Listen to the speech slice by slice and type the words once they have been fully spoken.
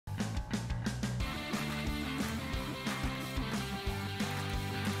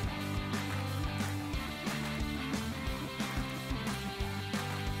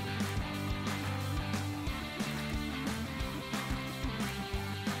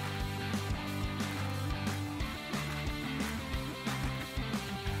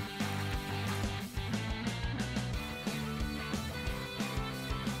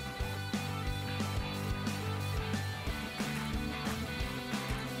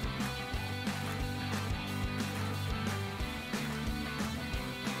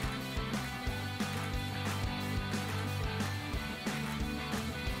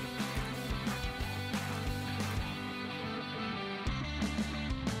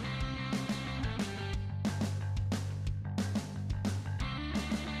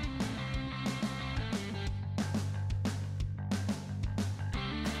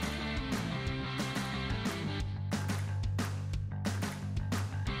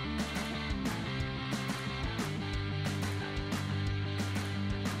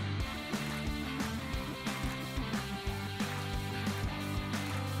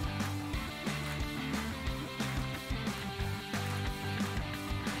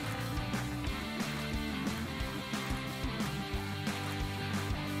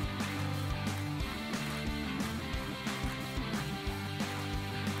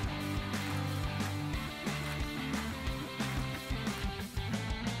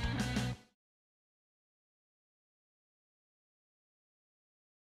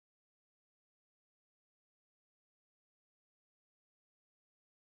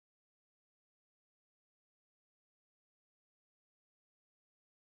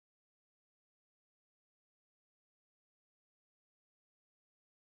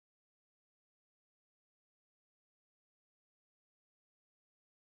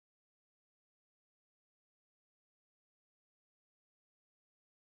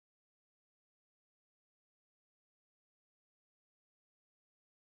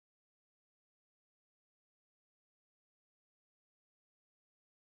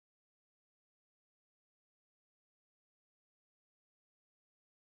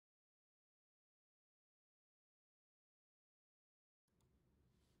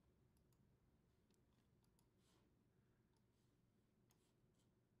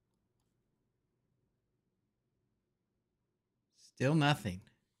Still nothing.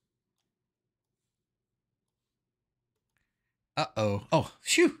 Uh-oh. Oh,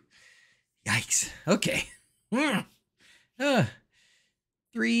 phew. Yikes. Okay. 3+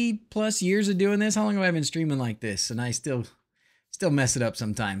 years of doing this. How long have I been streaming like this? And I still mess it up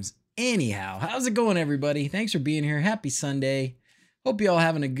sometimes. Anyhow, how's it going, everybody? Thanks for being here. Happy Sunday. Hope you all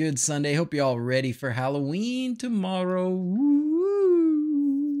having a good Sunday. Hope you all ready for Halloween tomorrow.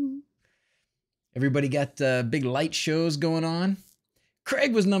 Woo! Everybody got big light shows going on.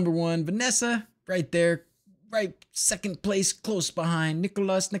 Craig was #1. Vanessa, right there. Right second place, close behind.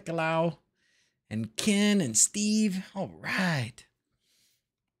 Nicolau. And Ken and Steve. All right.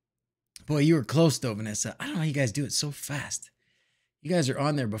 Boy, you were close though, Vanessa. I don't know how you guys do it so fast. You guys are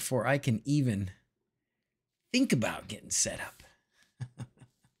on there before I can even think about getting set up.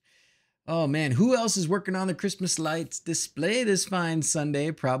 Oh man, who else is working on the Christmas lights display this fine Sunday?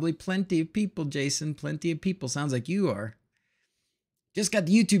 Probably plenty of people, Jason. Plenty of people. Sounds like you are. Just got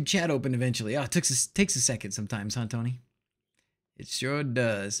the YouTube chat open eventually. Oh, it takes a second sometimes, huh, Tony? It sure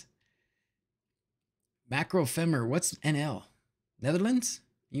does. Macrofemer, what's NL? Netherlands?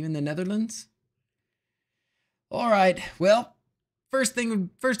 You in the Netherlands? All right, well, first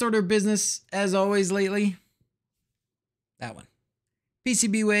order of business, as always lately, that one.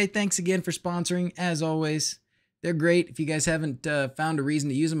 PCB Way, thanks again for sponsoring, as always. They're great. If you guys haven't found a reason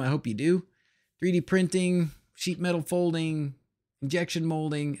to use them, I hope you do. 3D printing, sheet metal folding, injection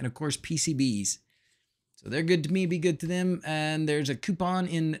molding, and of course PCBs. So they're good to me, be good to them, and there's a coupon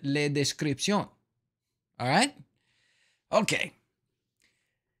in la description. All right? Okay.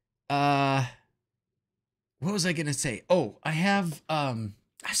 What was I gonna say? Oh, I have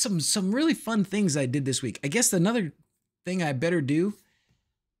some really fun things I did this week. I guess another thing I better do,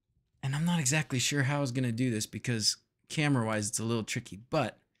 and I'm not exactly sure how I was gonna do this because camera-wise it's a little tricky,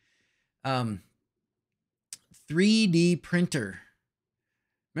 but 3D printer.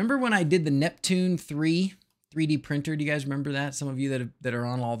 Remember when I did the Neptune3 3D printer? Do you guys remember that? Some of you that are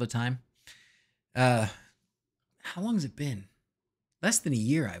on all the time. How long has it been? Less than a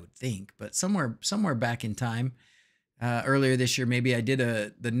year, I would think, but somewhere back in time, earlier this year, maybe I did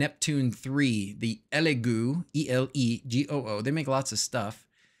the Neptune3, the Elegoo, Elegoo. They make lots of stuff.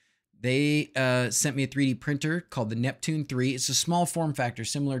 They sent me a 3D printer called the Neptune3. It's a small form factor,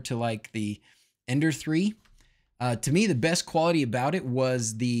 similar to like the Ender 3. To me, the best quality about it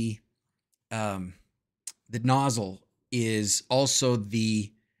was the nozzle is also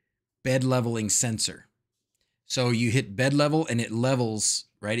the bed leveling sensor. So you hit bed level and it levels,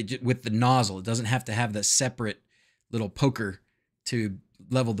 right? With the nozzle. It doesn't have to have the separate little poker to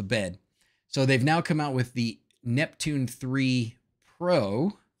level the bed. So they've now come out with the Neptune3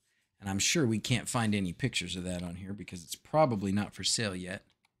 Pro. And I'm sure we can't find any pictures of that on here because it's probably not for sale yet.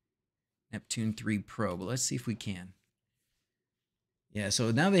 Neptune3 Pro, but let's see if we can. Yeah,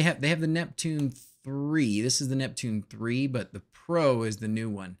 so now they have the Neptune3. This is the Neptune3, but the Pro is the new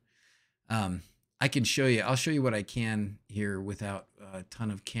one. I can show you. I'll show you what I can here without a ton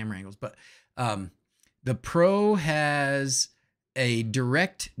of camera angles. But the Pro has a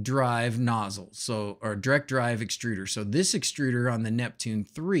direct drive nozzle, or direct drive extruder. So this extruder on the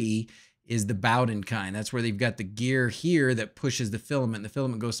Neptune3 is the Bowden kind. That's where they've got the gear here that pushes the filament. The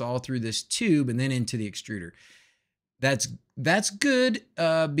filament goes all through this tube and then into the extruder. That's good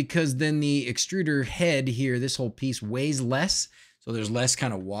because then the extruder head here, this whole piece weighs less. So there's less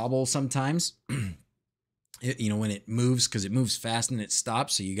kind of wobble sometimes, you know, when it moves, because it moves fast and it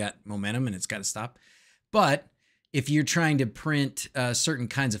stops. So you got momentum and it's got to stop. But if you're trying to print certain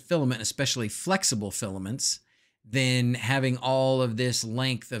kinds of filament, especially flexible filaments, then having all of this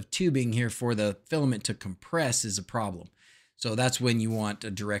length of tubing here for the filament to compress is a problem. So that's when you want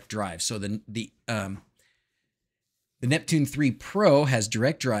a direct drive. So the Neptune3 Pro has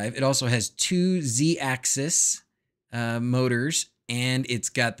direct drive. It also has 2 Z-axis motors, and it's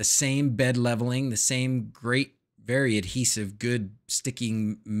got the same bed leveling, the same great, very adhesive, good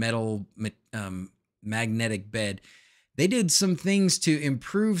sticking metal magnetic bed. They did some things to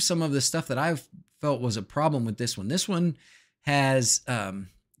improve some of the stuff that I felt was a problem with this one. This one has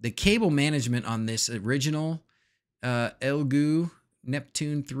the cable management on this original Elegoo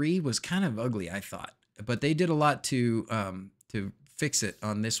Neptune3 was kind of ugly, I thought, but they did a lot to fix it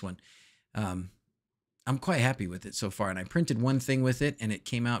on this one. I'm quite happy with it so far, and I printed one thing with it, and it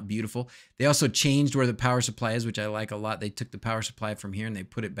came out beautiful. They also changed where the power supply is, which I like a lot. They took the power supply from here, and they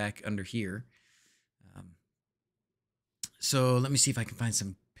put it back under here. So let me see if I can find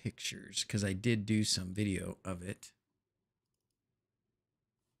some pictures, because I did do some video of it.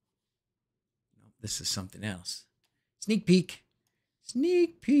 No, this is something else. Sneak peek.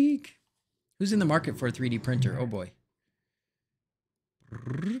 Sneak peek. Who's in the market for a 3D printer? Oh, boy.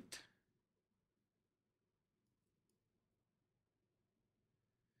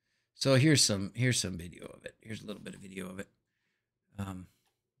 So here's some video of it. Here's a little bit of video of it. You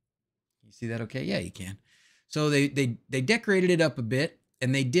see that okay? Yeah, you can. So they decorated it up a bit,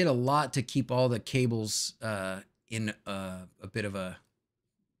 and they did a lot to keep all the cables in a bit of a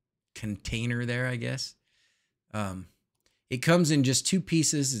container there, I guess. It comes in just 2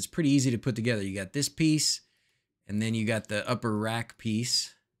 pieces. It's pretty easy to put together. You got this piece, and then you got the upper rack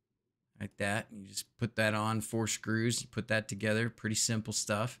piece, like that. You just put that on, 4 screws, you put that together. Pretty simple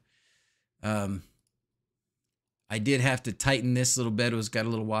stuff. I did have to tighten this little bit. It was got a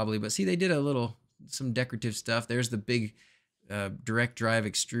little wobbly, but see, they did some decorative stuff. There's the big direct drive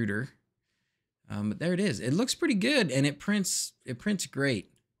extruder. But there it is. It looks pretty good, and it prints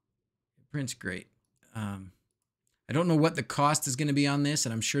great. It prints great. I don't know what the cost is going to be on this,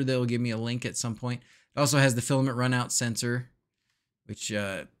 and I'm sure they'll give me a link at some point. It also has the filament runout sensor, which,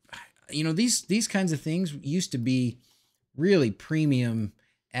 you know, these kinds of things used to be really premium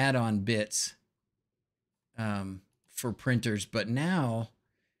add-on bits for printers, but now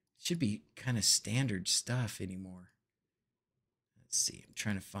it should be kind of standard stuff anymore. Let's see. I'm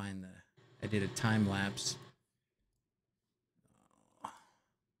trying to find I did a time lapse.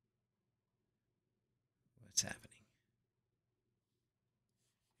 What's happening?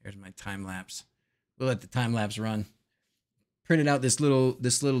 Here's my time lapse. We'll let the time lapse run. Printed out this little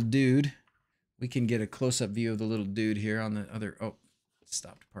dude. We can get a close-up view of the little dude here on the other. Oh, it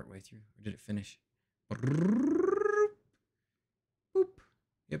stopped partway through. Or did it finish? Boop.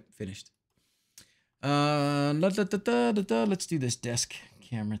 Yep, finished. Let's do this desk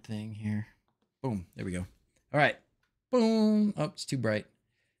camera thing here. Boom. There we go. All right. Boom. Oh, it's too bright.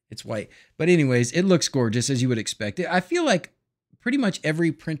 It's white. But anyways, it looks gorgeous as you would expect. I feel like pretty much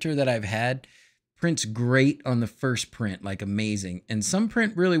every printer that I've had prints great on the first print, like amazing. And some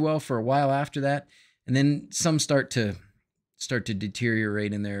print really well for a while after that. And then some start to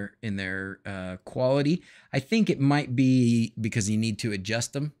deteriorate in their quality. I think it might be because you need to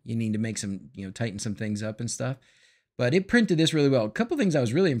adjust them. You need to make some, you know, tighten some things up and stuff. But it printed this really well. A couple things I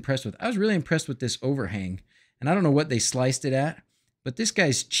was really impressed with. I was really impressed with this overhang. And I don't know what they sliced it at, but this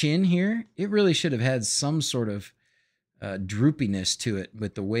guy's chin here, it really should have had some sort of droopiness to it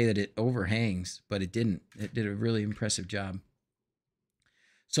with the way that it overhangs, but it didn't. It did a really impressive job.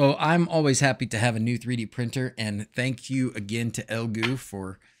 So I'm always happy to have a new 3D printer, and thank you again to Elegoo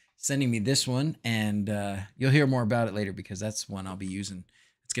for sending me this one, and you'll hear more about it later because that's one I'll be using.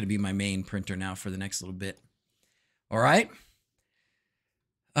 It's going to be my main printer now for the next little bit. All right.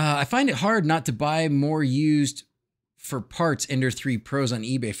 I find it hard not to buy more used for parts Ender 3 Pros on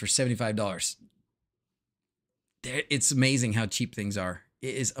eBay for $75. It's amazing how cheap things are.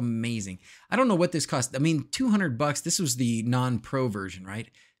 It is amazing. I don't know what this cost. I mean, $200. This was the non-pro version, right?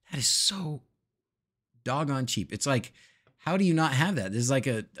 That is so doggone cheap. It's like, how do you not have that? This is like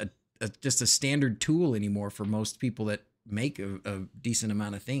just a standard tool anymore for most people that make a decent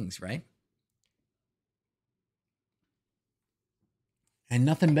amount of things, right? And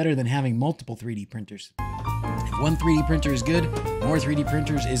nothing better than having multiple 3D printers. If one 3D printer is good, more 3D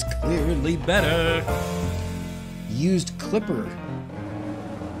printers is clearly better. Used clipper.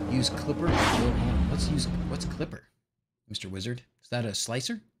 Used clipper. What's clipper? Mr. Wizard. Is that a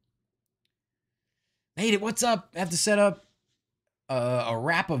slicer? Made it. What's up? I have to set up a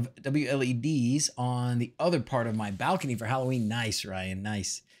wrap of wLEDs on the other part of my balcony for Halloween. Nice, Ryan.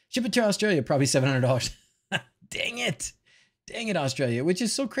 Nice. Ship it to Australia. Probably $700. Dang it. Dang it, Australia. Which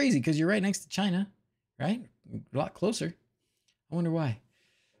is so crazy because you're right next to China, right? A lot closer. I wonder why.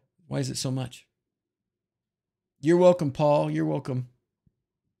 Why is it so much? You're welcome, Paul. You're welcome.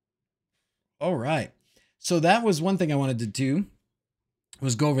 All right. So that was one thing I wanted to do,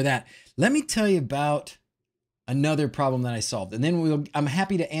 was go over that. Let me tell you about another problem that I solved, and then I'm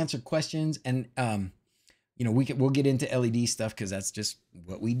happy to answer questions. And you know, we'll get into LED stuff because that's just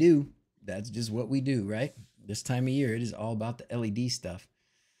what we do. That's just what we do, right? This time of year, it is all about the LED stuff.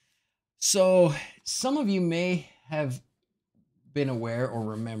 So some of you may have been aware or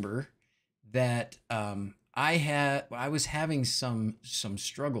remember that I was having some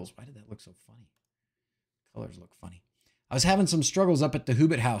struggles. Why did that look so funny? Colors look funny. I was having some struggles up at the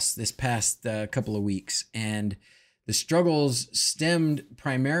Hobbit house this past couple of weeks, and the struggles stemmed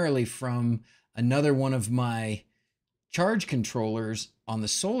primarily from another one of my charge controllers on the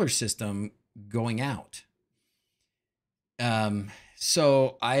solar system going out.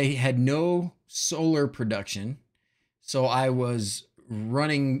 So I had no solar production, so I was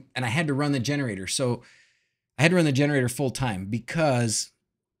running, and I had to run the generator. So I had to run the generator full time because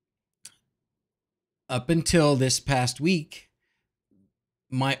up until this past week,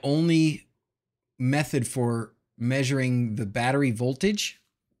 my only method for measuring the battery voltage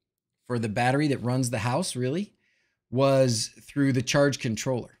for the battery that runs the house really was through the charge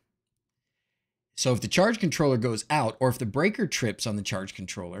controller. So if the charge controller goes out, or if the breaker trips on the charge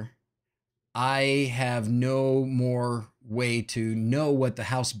controller, I have no more way to know what the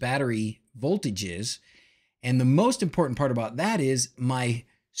house battery voltage is. And the most important part about that is my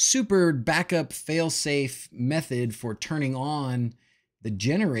super backup fail-safe method for turning on the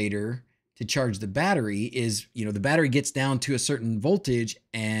generator to charge the battery is, you know, the battery gets down to a certain voltage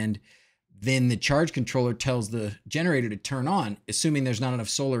and then the charge controller tells the generator to turn on, assuming there's not enough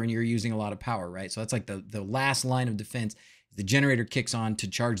solar and you're using a lot of power, right? So that's like the last line of defense. The generator kicks on to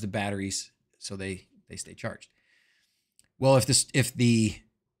charge the batteries so they stay charged. Well, if the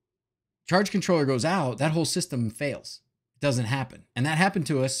charge controller goes out, that whole system fails. It doesn't happen. And that happened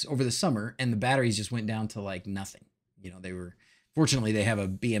to us over the summer, and the batteries just went down to like nothing. You know, fortunately they have a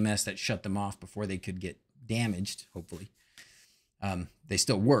BMS that shut them off before they could get damaged, hopefully. They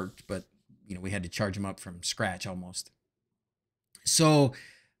still worked, but you know, we had to charge them up from scratch almost. So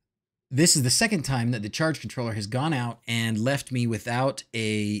this is the second time that the charge controller has gone out and left me without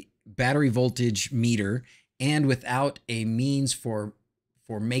a battery voltage meter and without a means for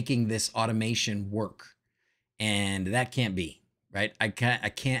making this automation work. And that can't be, right? I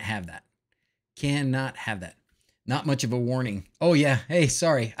can't have that. Cannot have that. Not much of a warning. Oh yeah, hey,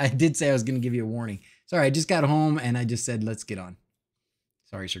 sorry. I did say I was going to give you a warning. Sorry, I just got home and I just said, let's get on.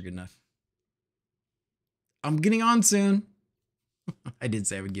 Sorry, sir, good enough. I'm getting on soon. I did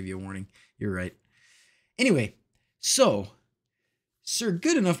say I would give you a warning. You're right. Anyway, so, sir,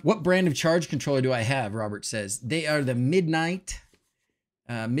 good enough. What brand of charge controller do I have? Robert says. They are the Midnight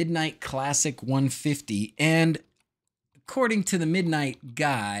Classic 150. And according to the Midnight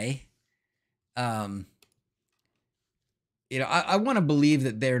guy, you know, I want to believe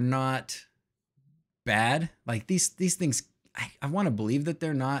that they're not bad. Like these things, I want to believe that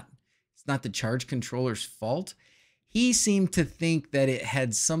they're not. It's not the charge controller's fault. He seemed to think that it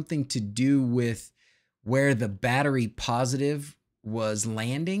had something to do with where the battery positive was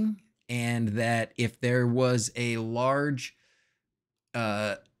landing, and that if there was a large,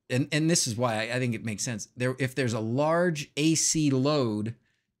 and this is why I think it makes sense. If there's a large AC load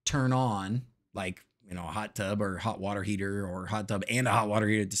turn on, like, you know, a hot tub or hot water heater, or hot tub and a hot water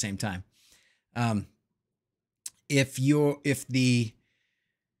heater at the same time.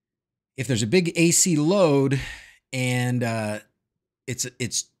 If there's a big AC load and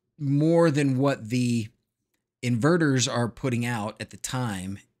it's more than what the inverters are putting out at the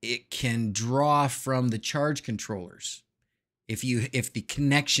time, it can draw from the charge controllers. If the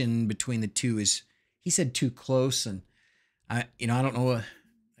connection between the two is, he said, too close, and I don't know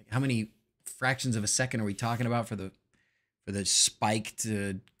how many fractions of a second are we talking about for the spike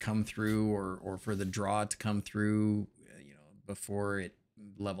to come through, or for the draw to come through, you know, before it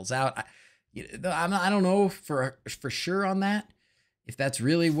levels out. I don't know for sure on that, if that's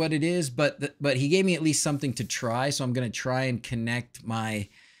really what it is, but he gave me at least something to try. So I'm going to try and connect my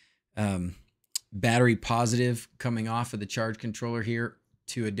battery positive coming off of the charge controller here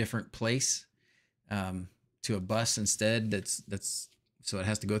to a different place, to a bus instead. That's so it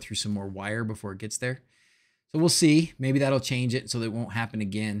has to go through some more wire before it gets there. So we'll see. Maybe that'll change it so that it won't happen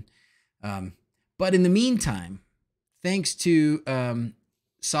again. But in the meantime, thanks to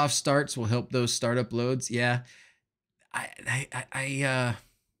soft starts will help those startup loads. Yeah, I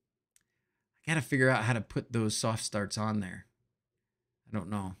got to figure out how to put those soft starts on there. I don't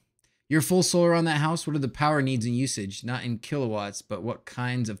know. You're full solar on that house. What are the power needs and usage? Not in kilowatts, but what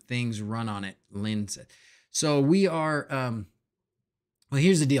kinds of things run on it, Lynn said. So we are, well,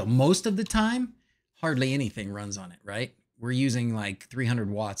 here's the deal. Most of the time, hardly anything runs on it, right? We're using like 300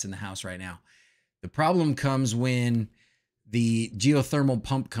 watts in the house right now. The problem comes when the geothermal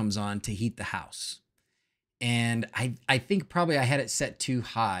pump comes on to heat the house. And I think probably I had it set too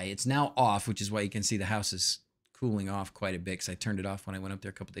high. It's now off, which is why you can see the house is cooling off quite a bit, because I turned it off when I went up there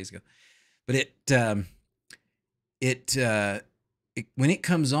a couple days ago. But when it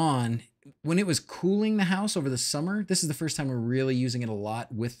comes on, when it was cooling the house over the summer, this is the first time we're really using it a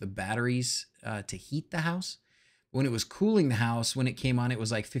lot with the batteries to heat the house. When it was cooling the house, when it came on, it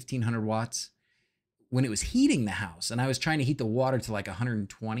was like 1500 watts. When it was heating the house, and I was trying to heat the water to like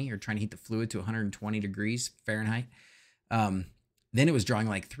 120, or trying to heat the fluid to 120 degrees Fahrenheit, then it was drawing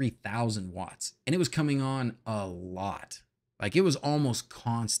like 3000 watts, and it was coming on a lot. Like it was almost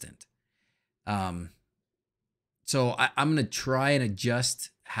constant. So I'm going to try and adjust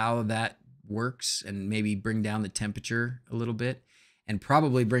how that works, and maybe bring down the temperature a little bit, and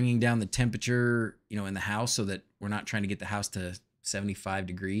probably bringing down the temperature, you know, in the house, so that we're not trying to get the house to 75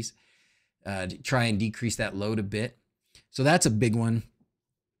 degrees to try and decrease that load a bit. So that's a big one.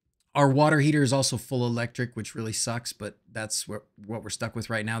 Our water heater is also full electric, which really sucks, but that's what we're stuck with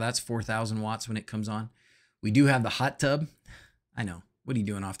right now. That's 4,000 watts when it comes on. We do have the hot tub. I know, what are you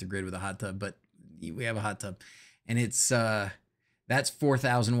doing off the grid with a hot tub? But we have a hot tub, and it's that's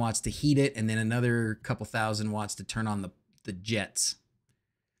 4,000 watts to heat it, and then another couple thousand watts to turn on the jets.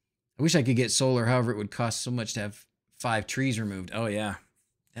 I wish I could get solar. However, it would cost so much to have 5 trees removed. Oh yeah,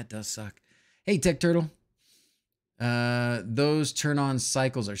 that does suck. Hey, Tech Turtle. Those turn-on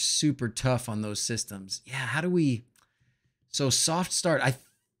cycles are super tough on those systems. Yeah, how do we? So soft start.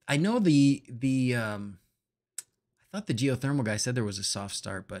 I know I thought the geothermal guy said there was a soft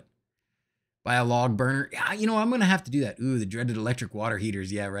start, but by a log burner. Yeah, you know, I'm gonna have to do that. Ooh, the dreaded electric water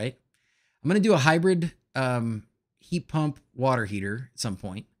heaters. Yeah, right. I'm gonna do a hybrid heat pump water heater at some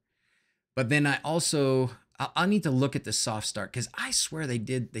point. But then I'll need to look at the soft start, because I swear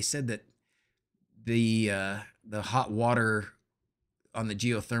they said that the hot water on the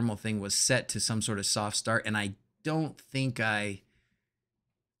geothermal thing was set to some sort of soft start, and I don't think I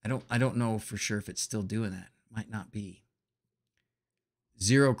don't know for sure if it's still doing that. Might not be.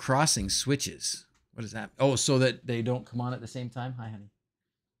 Zero crossing switches. What is that? Oh, so that they don't come on at the same time? Hi, honey.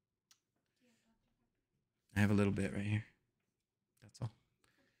 I have a little bit right here. That's all.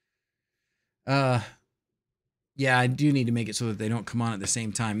 Yeah, I do need to make it so that they don't come on at the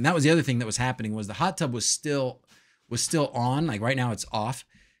same time. And that was the other thing that was happening, was the hot tub was still on. Like right now it's off,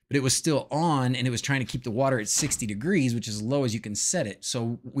 but it was still on, and it was trying to keep the water at 60 degrees, which is as low as you can set it.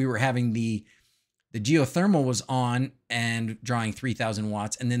 So we were having the geothermal was on and drawing 3,000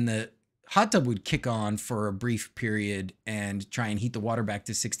 watts, and then the hot tub would kick on for a brief period and try and heat the water back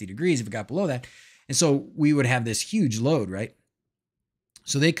to 60 degrees if it got below that. And so we would have this huge load, right?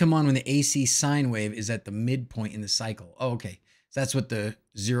 So they come on when the AC sine wave is at the midpoint in the cycle. Oh, okay. So that's what the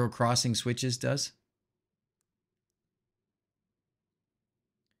zero crossing switches does.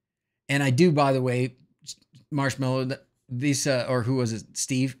 And I do, by the way, Marshmallow, these, or who was it?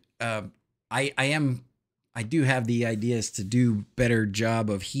 Steve, I do have the ideas to do better job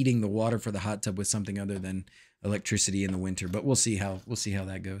of heating the water for the hot tub with something other than electricity in the winter, but we'll see how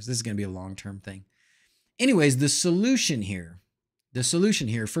that goes. This is going to be a long-term thing. Anyways, the solution here,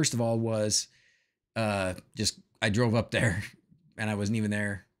 first of all, was just I drove up there and I wasn't even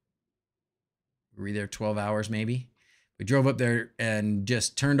there. Were we there 12 hours maybe? We drove up there and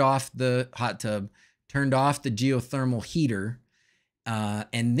just turned off the hot tub, turned off the geothermal heater.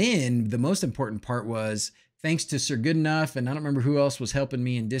 And then the most important part was, thanks to Sir Goodenough, and I don't remember who else was helping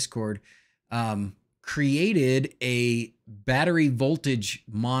me in Discord, created a battery voltage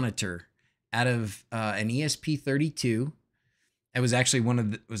monitor out of an ESP32. It was actually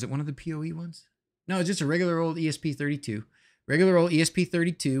was it one of the PoE ones? No, it's just a regular old ESP32. Regular old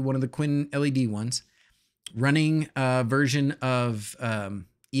ESP32, one of the Quinn LED ones, running a version of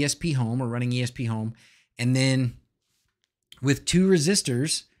ESP Home, or running ESP Home. And then with 2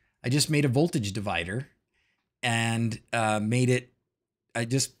 resistors, I just made a voltage divider and made it,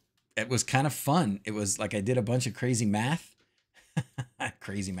 it was kind of fun. It was like I did a bunch of crazy math.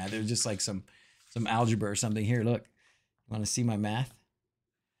 Crazy math. It was just like some algebra or something. Here, look. Want to see my math?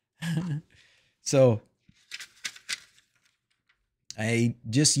 So I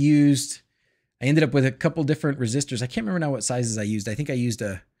ended up with a couple different resistors. I can't remember now what sizes I used. I think I used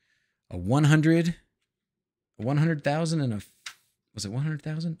a 100,000 and was it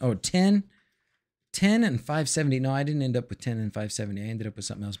 100,000? Oh, 10 and 570. No, I didn't end up with 10 and 570. I ended up with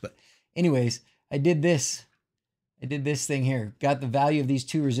something else. But anyways, I did this thing here. Got the value of these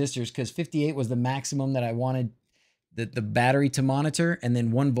 2 resistors, because 58 was the maximum that I wanted the battery to monitor, and then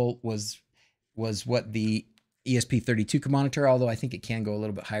 1 volt was what the ESP32 can monitor, although I think it can go a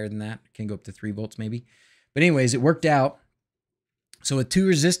little bit higher than that. It can go up to 3 volts maybe. But anyways, it worked out. So with 2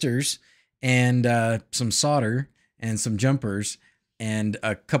 resistors and some solder and some jumpers and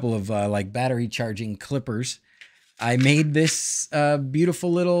a couple of like battery charging clippers, I made this beautiful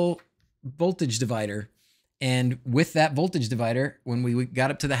little voltage divider. And with that voltage divider, when we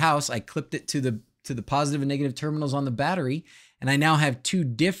got up to the house, I clipped it to the positive and negative terminals on the battery, and I now have 2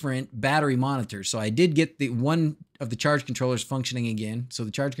 different battery monitors. So I did get the one of the charge controllers functioning again. So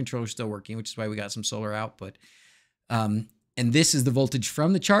the charge controller is still working, which is why we got some solar output. And this is the voltage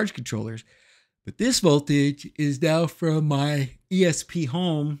from the charge controllers. But this voltage is now from my ESP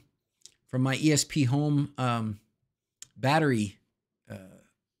Home, battery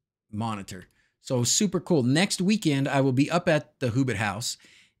monitor. So super cool. Next weekend, I will be up at the Hobbit house,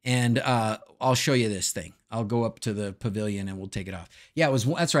 and I'll show you this thing. I'll go up to the pavilion and we'll take it off. Yeah,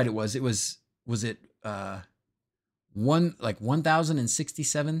 that's right. It was like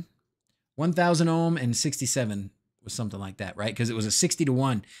 1067, 1000 ohm and 67 was something like that, right? Because it was a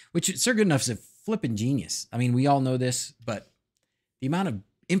 60-to-1, which Sir Goodenough's a flipping genius. I mean, we all know this, but the amount of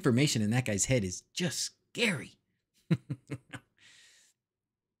information in that guy's head is just scary.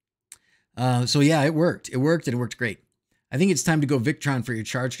 So yeah, it worked. It worked, and it worked great. I think it's time to go Victron for your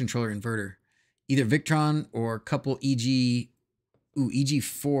charge controller inverter. Either Victron or couple EG4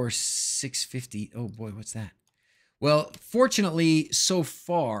 650. Oh boy, what's that? Well, fortunately, so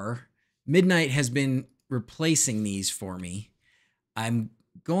far, Midnight has been replacing these for me. I'm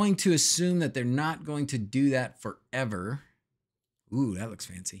going to assume that they're not going to do that forever. Ooh, that looks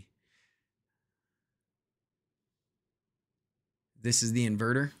fancy. This is the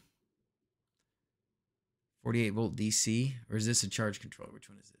inverter. 48 volt DC, or is this a charge controller? Which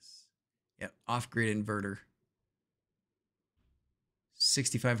one is this? Yep, off-grid inverter.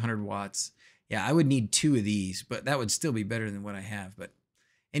 6,500 watts. Yeah, I would need 2 of these, but that would still be better than what I have. But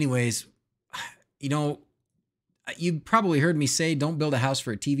anyways, you know, you probably heard me say don't build a house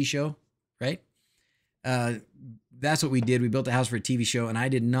for a TV show, right? That's what we did. We built a house for a TV show, and I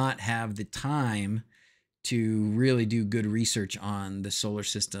did not have the time to really do good research on the solar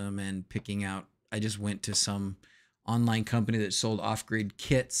system and picking out. I just went to some online company that sold off-grid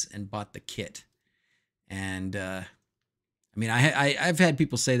kits and bought the kit. And I mean, I've had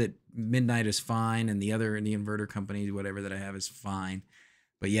people say that Midnight is fine, and the inverter company, whatever that I have, is fine.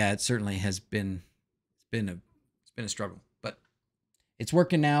 But yeah, it certainly has been it's been a struggle, but it's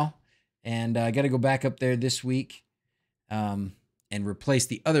working now. And I got to go back up there this week and replace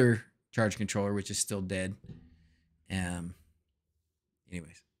the other charge controller, which is still dead.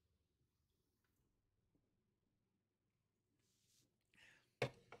 Anyways.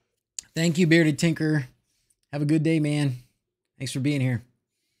 Thank you, Bearded Tinker. Have a good day, man. Thanks for being here.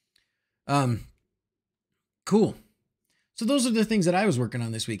 Cool. So those are the things that I was working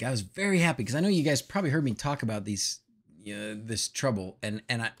on this week. I was very happy because I know you guys probably heard me talk about this trouble, and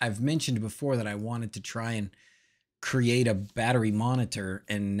I've mentioned before that I wanted to try and create a battery monitor,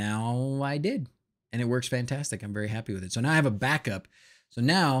 and now I did, and it works fantastic. I'm very happy with it. So now I have a backup. So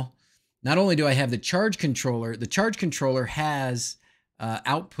now, not only do I have the charge controller has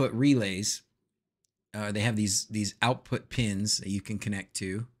output relays. They have these output pins that you can connect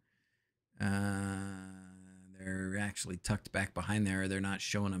to. They're actually tucked back behind there. They're not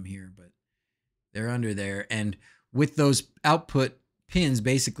showing them here, but they're under there. And with those output pins,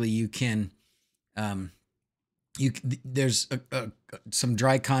 basically you can, there's some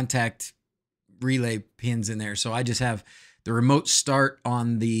dry contact relay pins in there. So I just have the remote start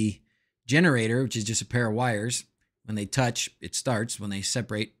on the generator, which is just a pair of wires. When they touch, it starts. When they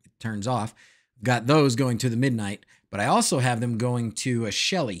separate, it turns off. Got those going to the Midnight, but I also have them going to a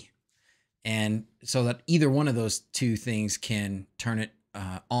Shelly. And so that either one of those two things can turn it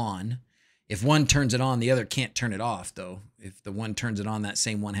on. If one turns it on, the other can't turn it off, though. If the one turns it on, that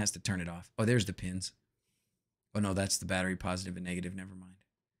same one has to turn it off. Oh, there's the pins. Oh, no, that's the battery, positive and negative. Never mind.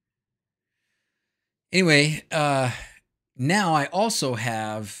 Anyway, now I also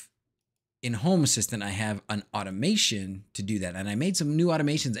have, in Home Assistant, I have an automation to do that. And I made some new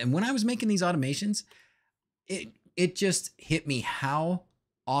automations. And when I was making these automations, it just hit me how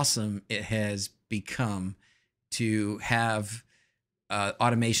awesome it has become to have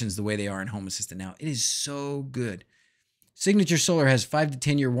automations the way they are in Home Assistant now. It is so good. Signature Solar has 5 to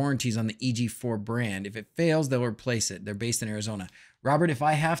 10 year warranties on the EG4 brand. If it fails, they'll replace it. They're based in Arizona. Robert, if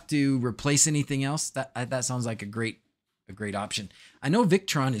I have to replace anything else, that sounds like a great option. I know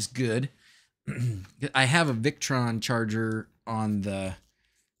Victron is good. I have a Victron charger on the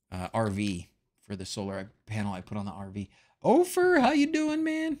RV for the solar panel I put on the RV. Ofer, how you doing,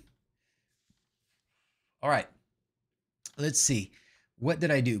 man? All right. Let's see. What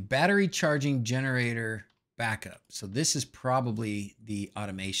did I do? Battery charging generator backup. So this is probably the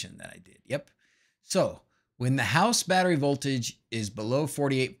automation that I did. Yep. So when the house battery voltage is below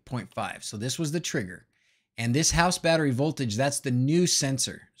 48.5, so this was the trigger. And this house battery voltage, that's the new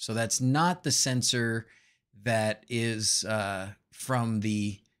sensor. So that's not the sensor that is from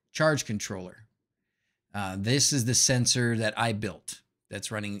the charge controller. This is the sensor that I built that's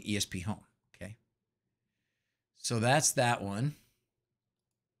running ESP Home. Okay. So that's that one.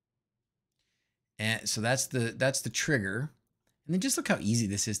 And so that's the trigger. And then just look how easy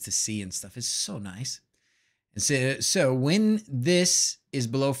this is to see and stuff. It's so nice. And so when this is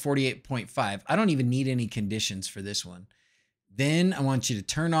below 48.5, I don't even need any conditions for this one. Then I want you to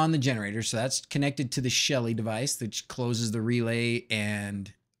turn on the generator. So that's connected to the Shelly device, which closes the relay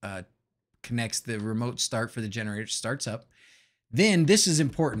and connects the remote start for the generator. Starts up. Then this is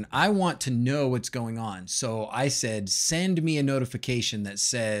important. I want to know what's going on. So I said, send me a notification that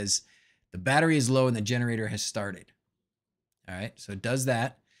says the battery is low and the generator has started. All right, so it does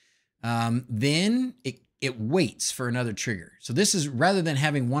that. Then it waits for another trigger. So this is, rather than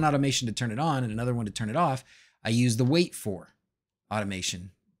having one automation to turn it on and another one to turn it off, I use the wait for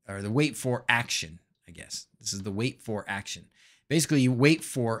automation, or the wait for action, I guess. This is the wait for action. Basically, you wait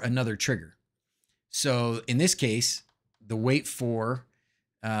for another trigger. So in this case, the wait for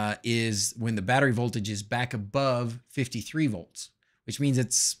is when the battery voltage is back above 53 volts, which means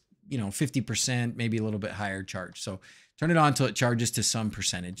it's, 50%, maybe a little bit higher charge. So turn it on until it charges to some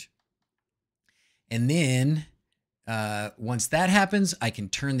percentage. And then once that happens, I can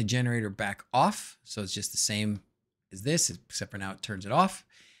turn the generator back off. So it's just the same as this, except for now it turns it off.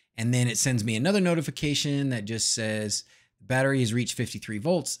 And then it sends me another notification that just says the battery has reached 53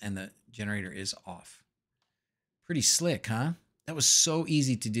 volts and the generator is off. Pretty slick, huh? That was so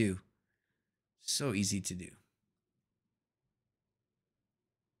easy to do. So easy to do.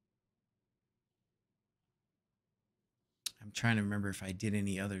 I'm trying to remember if I did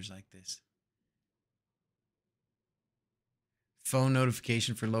any others like this. Phone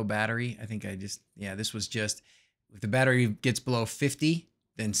notification for low battery. I think this was just, if the battery gets below 50,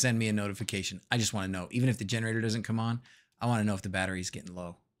 then send me a notification. I just want to know, even if the generator doesn't come on, I want to know if the battery is getting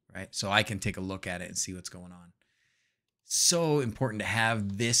low, right? So I can take a look at it and see what's going on. So important to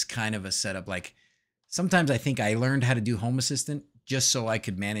have this kind of a setup. Like sometimes I think I learned how to do Home Assistant just so I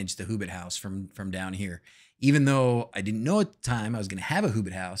could manage the Whobbit house from down here. Even though I didn't know at the time I was going to have a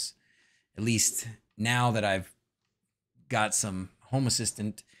Whobbit house, at least now that I've got some Home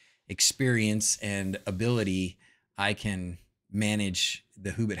Assistant experience and ability, I can manage the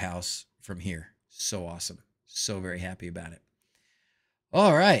Whobbit house from here. So awesome. So very happy about it.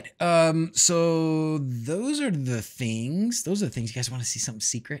 All right. So those are the things. Those are the things. You guys want to see something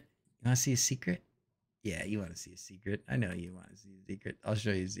secret? You want to see a secret? Yeah, you want to see a secret. I know you want to see a secret. I'll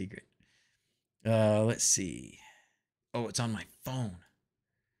show you a secret. Let's see. Oh, it's on my phone.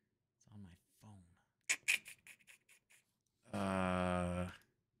 It's on my phone.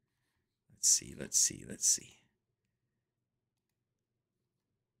 Let's see.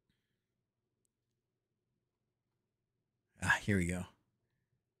 Here we go.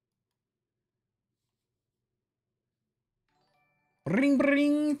 Ring,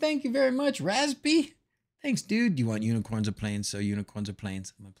 ring. Thank you very much, Raspy. Thanks, dude. You want unicorns or planes? So unicorns or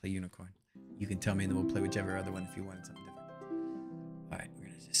planes. I'm going to play unicorn. You can tell me and then we'll play whichever other one if you wanted something different. All right, we're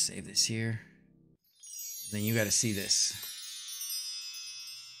going to just save this here. And then you got to see this.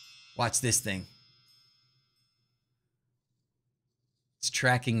 Watch this thing. It's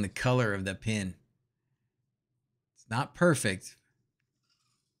tracking the color of the pin. It's not perfect.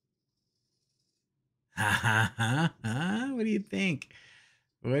 What do you think?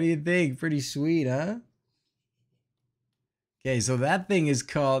 What do you think? Pretty sweet, huh? Okay, so that thing is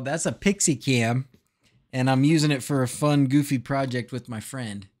called, that's a Pixie Cam, and I'm using it for a fun, goofy project with my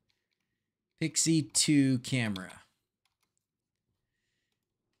friend. Pixie 2 camera.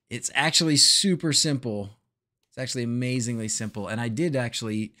 It's actually super simple. It's actually amazingly simple, and I did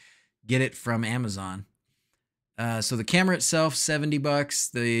actually get it from Amazon. So the camera itself,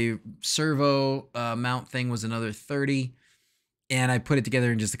 $70. The servo mount thing was another $30, and I put it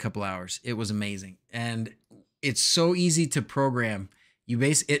together in just a couple hours. It was amazing, and it's so easy to program.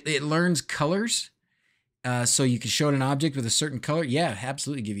 It learns colors, so you can show it an object with a certain color. Yeah,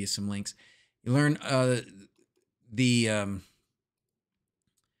 absolutely. Give you some links. You learn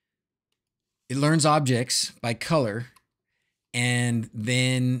it learns objects by color, and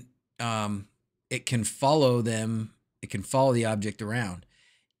then it can follow them. It can follow the object around.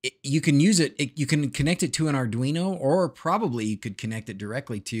 You can use it. You can connect it to an Arduino, or probably you could connect it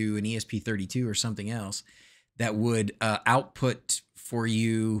directly to an ESP32 or something else that would output for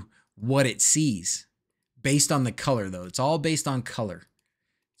you what it sees based on the color, though. It's all based on color.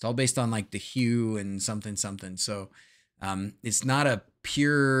 It's all based on like the hue and something. So it's not a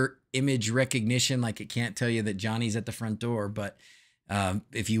pure image recognition. Like it can't tell you that Johnny's at the front door, but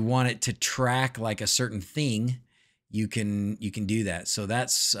if you want it to track like a certain thing, you can do that. So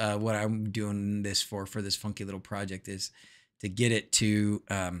that's what I'm doing this for this funky little project, is to get it to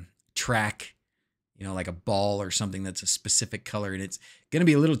track, like a ball or something that's a specific color. And it's going to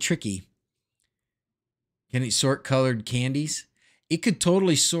be a little tricky. Can it sort colored candies? It could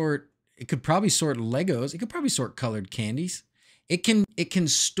totally sort. It could probably sort Legos. It could probably sort colored candies. It can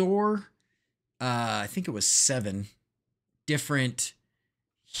store, I think it was 7 different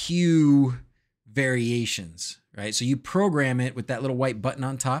hue variations, right? So you program it with that little white button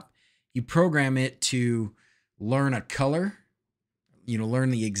on top. You program it to learn a color,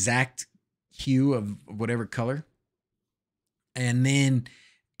 learn the exact hue of whatever color. And then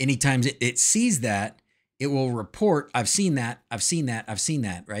anytime it sees that, it will report, I've seen that, I've seen that, I've seen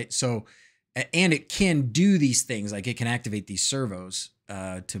that, right? So, and it can do these things, like it can activate these servos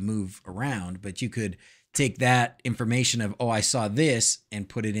to move around, but you could take that information of, oh, I saw this, and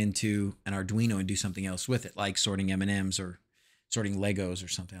put it into an Arduino and do something else with it, like sorting M&Ms or sorting Legos or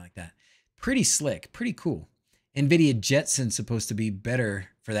something like that. Pretty slick, pretty cool. NVIDIA Jetson's supposed to be better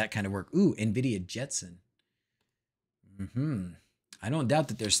for that kind of work. Ooh, NVIDIA Jetson. I don't doubt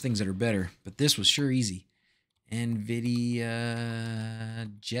that there's things that are better, but this was sure easy. NVIDIA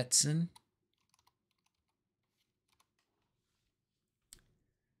Jetson.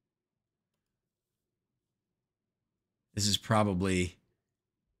 This is probably,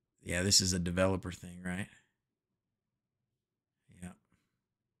 yeah, this is a developer thing, right? Yeah.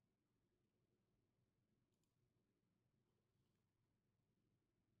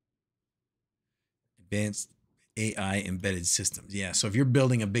 Advanced AI embedded systems. Yeah. So if you're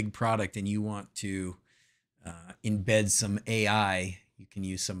building a big product and you want to embed some AI, you can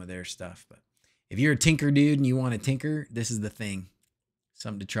use some of their stuff. But if you're a tinker dude and you want to tinker, this is the thing.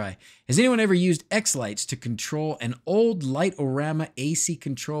 Something to try. Has anyone ever used X-Lights to control an old Light-O-Rama AC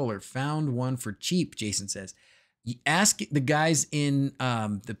controller? Found one for cheap, Jason says. You ask the guys in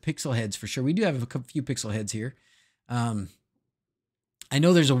the Pixel Heads for sure. We do have a few Pixel Heads here. I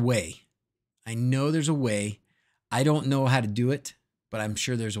know there's a way. I know there's a way. I don't know how to do it, but I'm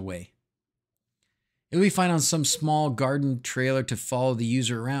sure there's a way. It'll be fine on some small garden trailer to follow the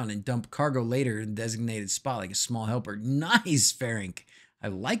user around and dump cargo later in a designated spot, like a small helper. Nice, Ferenc. I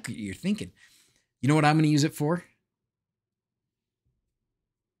like what you're thinking. You know what I'm going to use it for?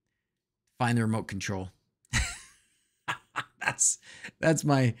 Find the remote control. That's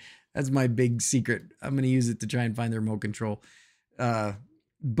my big secret. I'm going to use it to try and find the remote control.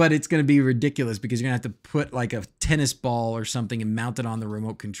 But it's going to be ridiculous because you're going to have to put like a tennis ball or something and mount it on the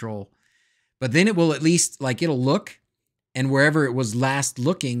remote control. But then it will at least, like, it'll look, and wherever it was last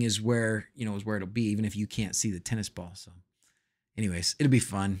looking is where, is where it'll be, even if you can't see the tennis ball. So anyways, it'll be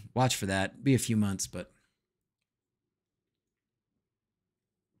fun. Watch for that. It'll be a few months, but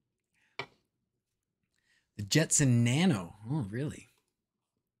the Jetson Nano. Oh, really?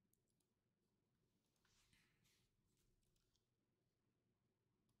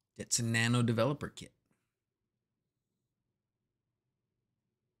 Jetson Nano developer kit.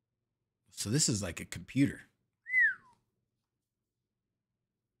 So this is like a computer.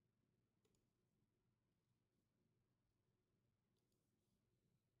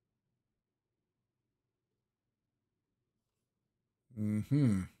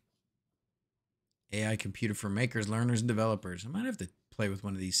 AI computer for makers, learners, and developers. I might have to play with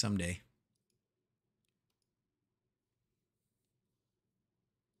one of these someday.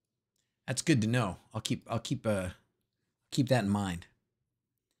 That's good to know. I'll keep that in mind.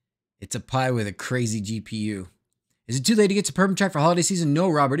 It's a Pi with a crazy GPU. Is it too late to get to Permatrack for holiday season? No,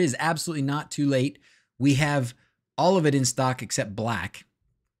 Robert, it is absolutely not too late. We have all of it in stock except black.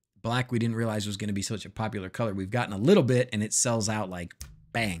 Black we didn't realize was going to be such a popular color. We've gotten a little bit and it sells out like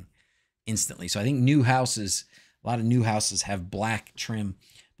bang, instantly. So I think a lot of new houses have black trim.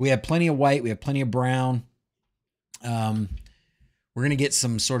 We have plenty of white. We have plenty of brown. We're going to get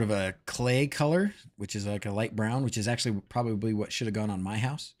some sort of a clay color, which is like a light brown, which is actually probably what should have gone on my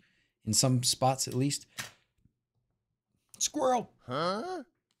house. In some spots, at least. Squirrel. Huh?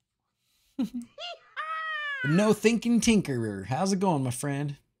 No thinking tinkerer. How's it going, my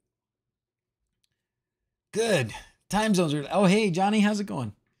friend? Good. Time zones are... Oh, hey, Johnny. How's it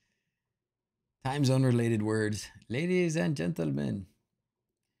going? Time zone related words. Ladies and gentlemen.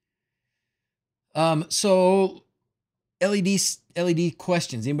 So LED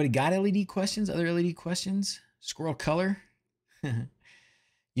questions. Anybody got LED questions? Other LED questions? Squirrel color?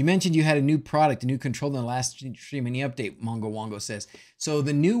 You mentioned you had a new product, a new controller in the last stream. Any update? Mongo Wongo says. So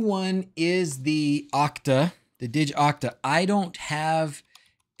the new one is the Octa, the Dig Octa. I don't have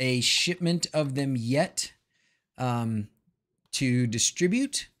a shipment of them yet to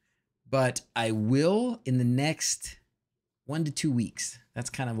distribute, but I will in the next 1 to 2 weeks. That's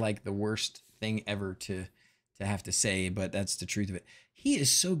kind of like the worst thing ever to have to say, but that's the truth of it. He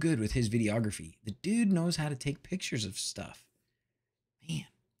is so good with his videography. The dude knows how to take pictures of stuff. Man.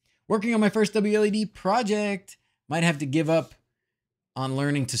 Working on my first wLED project. Might have to give up on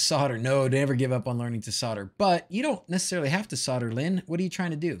learning to solder. No, never give up on learning to solder. But you don't necessarily have to solder, Lynn. What are you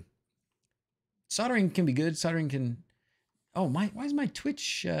trying to do? Soldering can be good. Soldering can... Oh, why is my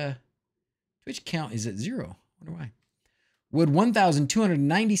Twitch count is at 0? I wonder why. Would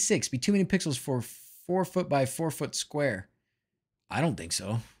 1,296 be too many pixels for 4 foot by 4 foot square? I don't think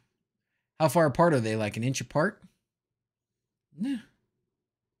so. How far apart are they? Like an inch apart? Nah.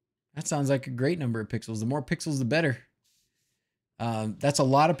 That sounds like a great number of pixels. The more pixels, the better. That's a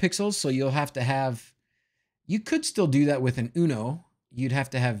lot of pixels, so you'll have to have... You could still do that with an Uno. You'd have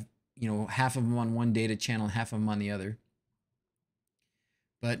to have, you know, half of them on one data channel, half of them on the other.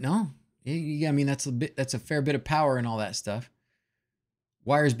 But no, yeah, I mean, that's a fair bit of power and all that stuff.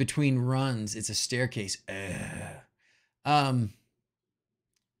 Wires between runs. It's a staircase. Yeah,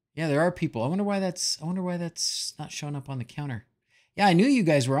 there are people. I wonder why that's not showing up on the counter. Yeah, I knew you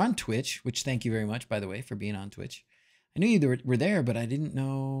guys were on Twitch, which thank you very much, by the way, for being on Twitch. I knew you were there, but I don't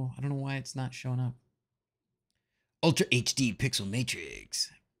know why it's not showing up. Ultra HD pixel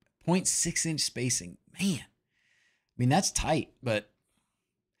matrix, 0.6-inch spacing. Man, I mean, that's tight, but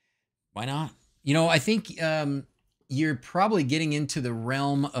why not? You know, I think you're probably getting into the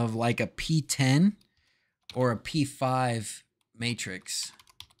realm of like a P10 or a P5 matrix.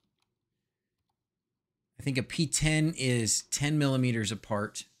 I think a P10 is 10 millimeters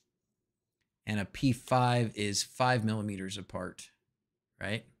apart and a P5 is 5 millimeters apart,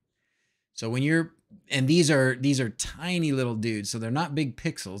 right? So when you're, and these are tiny little dudes, so they're not big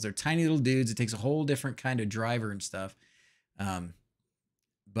pixels. They're tiny little dudes. It takes a whole different kind of driver and stuff.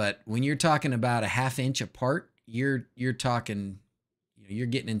 But when you're talking about a ½ inch apart, you're talking, you know, you're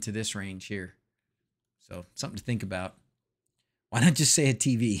getting into this range here. So something to think about. Why not just say a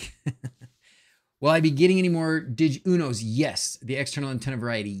TV? Will I be getting any more Dig Unos? Yes. The external antenna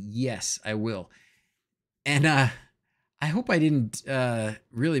variety? Yes, I will. And I hope I didn't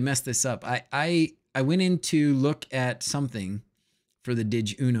really mess this up. I went in to look at something for the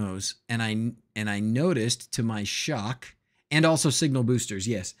Dig Unos, and I noticed, to my shock, and also signal boosters,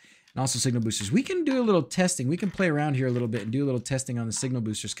 yes, and also signal boosters. We can do a little testing. We can play around here a little bit and do a little testing on the signal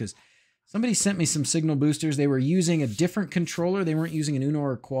boosters, because somebody sent me some signal boosters. They were using a different controller. They weren't using an Uno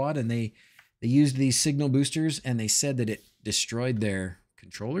or a Quad, and they used these signal boosters, and they said that it destroyed their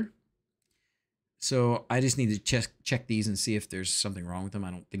controller. So I just need to check these and see if there's something wrong with them.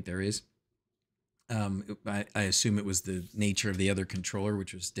 I don't think there is. I assume it was the nature of the other controller,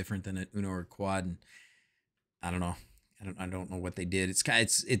 which was different than an Uno or Quad. And I don't know. I don't know what they did.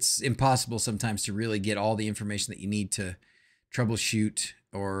 It's impossible sometimes to really get all the information that you need to troubleshoot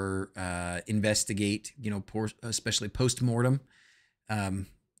or investigate. You know, especially post-mortem.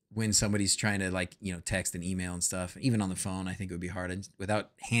 When somebody's trying to, like, you know, text and email and stuff, even on the phone, I think it would be hard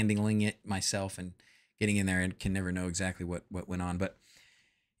without handling it myself and getting in there, and can never know exactly what went on. But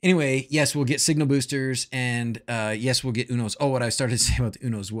anyway, yes, we'll get signal boosters, and yes, we'll get Unos. Oh, what I started to say about the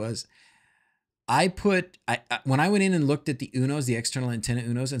Unos was when I went in and looked at the Unos, the external antenna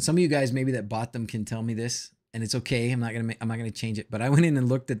Unos, and some of you guys maybe that bought them can tell me this, and it's okay. I'm not gonna change it. But I went in and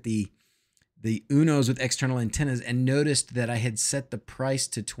looked at the Unos with external antennas and noticed that I had set the price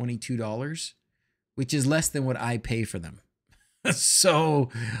to $22, which is less than what I pay for them.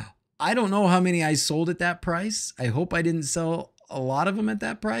 So I don't know how many I sold at that price. I hope I didn't sell a lot of them at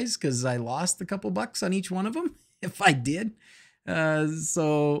that price, because I lost a couple bucks on each one of them if I did.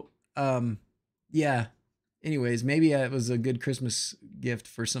 Yeah. Anyways, maybe it was a good Christmas gift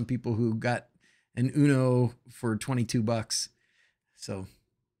for some people who got an Uno for 22 bucks. So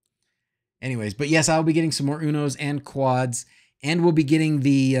anyways, but yes, I'll be getting some more Unos and Quads, and we'll be getting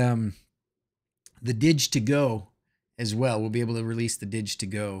the Dig2Go as well. We'll be able to release the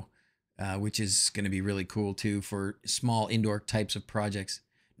Dig2Go, which is going to be really cool too for small indoor types of projects.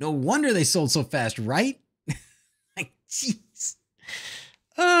 No wonder they sold so fast, right? Like, jeez.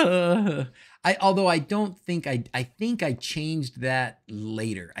 Although I don't think I think I changed that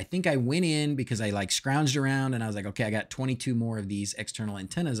later. I think I went in because I like scrounged around and I was like, okay, I got 22 more of these external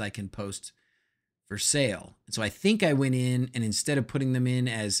antennas I can post for sale. And so I think I went in, and instead of putting them in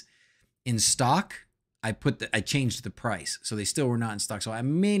as in stock, I changed the price. So they still were not in stock. So I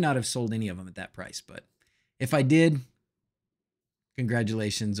may not have sold any of them at that price, but if I did,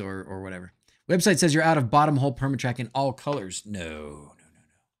 congratulations or whatever. Website says you're out of bottom hole permatrack in all colors. No.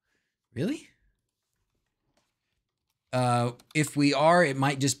 Really? If we are, it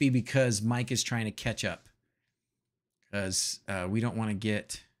might just be because Mike is trying to catch up, because we don't want to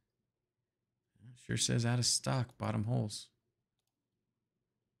get, sure says out of stock, bottom holes.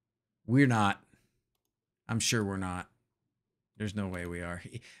 We're not. I'm sure we're not. There's no way we are.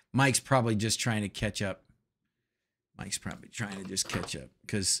 Mike's probably just trying to catch up. Mike's probably trying to just catch up,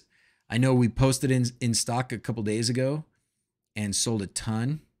 because I know we posted in stock a couple days ago and sold a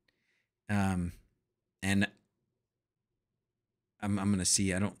ton. And I'm gonna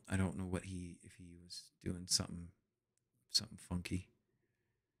see. I don't know what if he was doing something funky.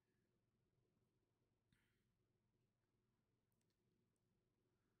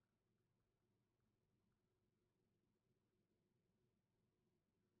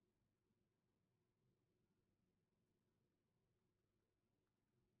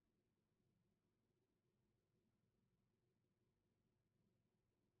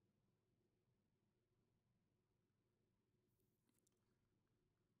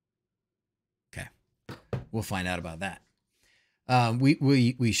 we'll find out about that.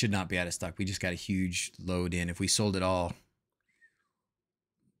 We should not be out of stock. We just got a huge load in. If we sold it all,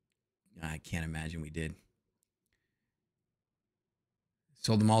 I can't imagine we did.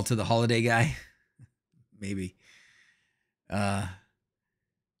 Sold them all to the holiday guy? Maybe.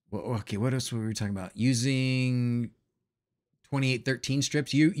 Okay, what else were we talking about? Using 2813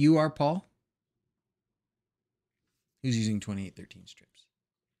 strips. You are, Paul? Who's using 2813 strips?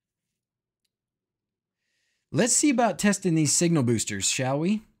 Let's see about testing these signal boosters, shall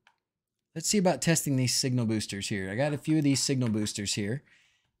we? Let's see about testing these signal boosters here. I got a few of these signal boosters here.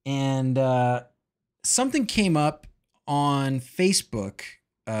 And something came up on Facebook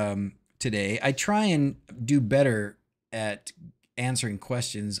today. I try and do better at answering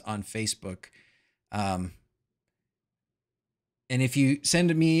questions on Facebook. And if you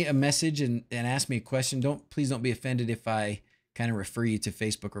send me a message and ask me a question, please don't be offended if I kind of refer you to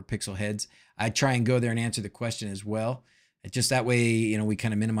Facebook or Pixel Heads. I try and go there and answer the question as well. Just that way, you know, we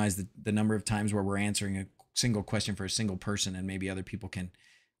kind of minimize the number of times where we're answering a single question for a single person, and maybe other people can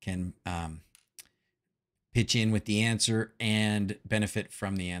pitch in with the answer and benefit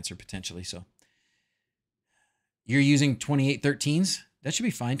from the answer potentially. So you're using 2813s. That should be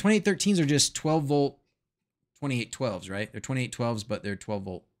fine. 2813s are just 12 volt 2812s, right? They're 2812s, but they're 12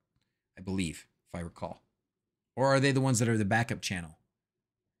 volt, I believe, if I recall. Or are they the ones that are the backup channel?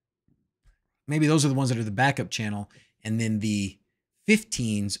 Maybe those are the ones that are the backup channel, and then the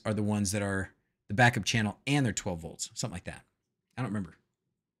 15s are the ones that are the backup channel and they're 12 volts, something like that. I don't remember.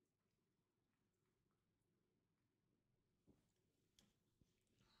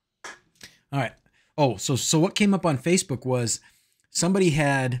 All right. Oh, so what came up on Facebook was somebody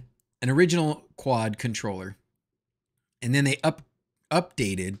had an original quad controller, and then they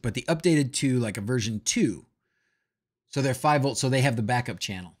updated, but they updated to like a version 2. So they're 5 volts, so they have the backup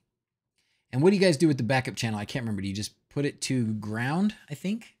channel. And what do you guys do with the backup channel? I can't remember. Do you just put it to ground, I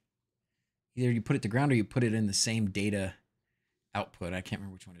think? Either you put it to ground or you put it in the same data output. I can't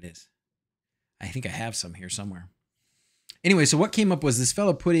remember which one it is. I think I have some here somewhere. Anyway, so what came up was this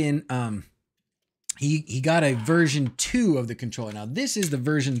fellow put in, he got a version 2 of the controller. Now, this is the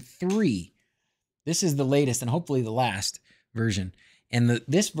version 3. This is the latest and hopefully the last version. And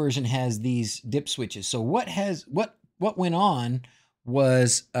this version has these dip switches. So what went on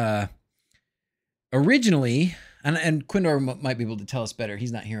was originally, and Quindor might be able to tell us better.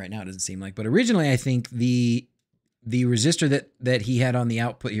 He's not here right now, it doesn't seem like. But originally, I think the resistor that he had on the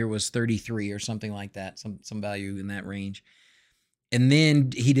output here was 33 or something like that, some value in that range. And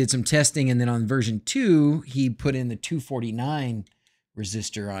then he did some testing, and then on version 2, he put in the 249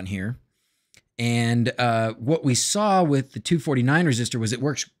 resistor on here. And what we saw with the 249 resistor was it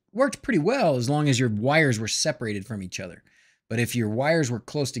worked pretty well as long as your wires were separated from each other. But if your wires were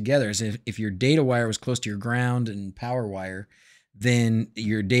close together, as if your data wire was close to your ground and power wire, then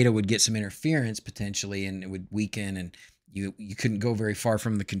your data would get some interference potentially, and it would weaken, and you couldn't go very far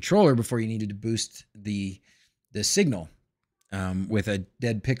from the controller before you needed to boost the signal with a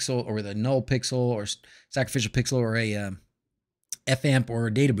dead pixel or with a null pixel or sacrificial pixel or a F-amp or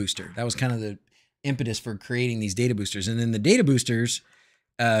a data booster. That was kind of the impetus for creating these data boosters. And then the data boosters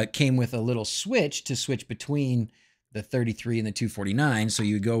came with a little switch to switch between the 33 and the 249. So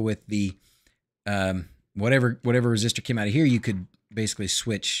you go with the whatever resistor came out of here, you could basically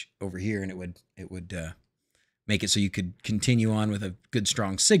switch over here, and it would make it so you could continue on with a good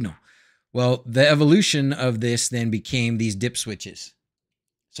strong signal. Well, the evolution of this then became these dip switches.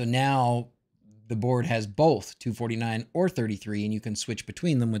 So now the board has both 249 or 33, and you can switch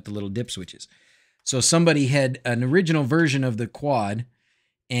between them with the little dip switches. So somebody had an original version of the quad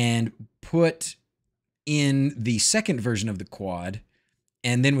and put in the second version of the quad,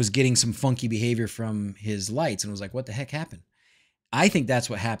 and then was getting some funky behavior from his lights, and was like, what the heck happened? I think that's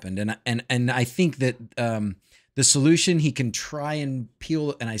what happened. And I think that the solution, he can try and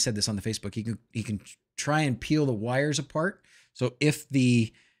peel, and I said this on the Facebook, he can try and peel the wires apart. So if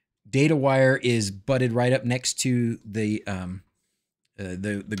the data wire is butted right up next to the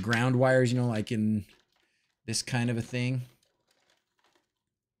ground wires, you know, like in this kind of a thing,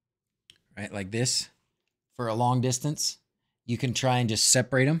 right, like this, for a long distance, you can try and just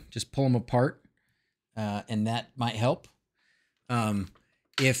separate them, just pull them apart, and that might help.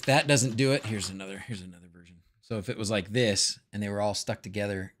 If that doesn't do it, here's another version. So if it was like this and they were all stuck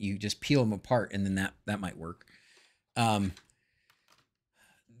together, you just peel them apart, and then that might work. Then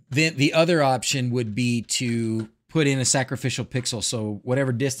the other option would be to put in a sacrificial pixel. So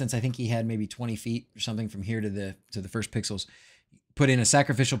whatever distance, I think he had maybe 20 feet or something from here to the first pixels, put in a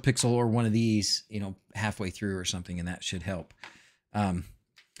sacrificial pixel or one of these, you know, halfway through or something, and that should help.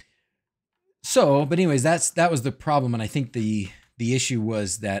 So, but anyways, that was the problem, and I think the issue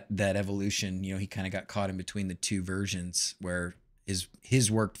was that evolution. You know, he kind of got caught in between the two versions, where his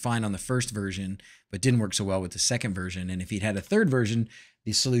worked fine on the first version, but didn't work so well with the second version. And if he'd had a third version,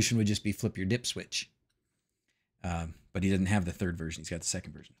 the solution would just be flip your dip switch. But he didn't have the third version. He's got the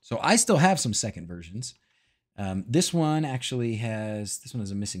second version. So I still have some second versions. This one actually has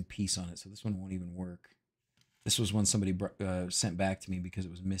a missing piece on it, so this one won't even work. This was one somebody sent back to me because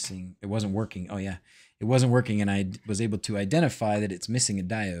it was missing. It wasn't working. Oh yeah, it wasn't working, and I was able to identify that it's missing a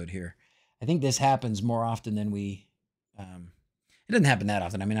diode here. I think this happens more often than we. It doesn't happen that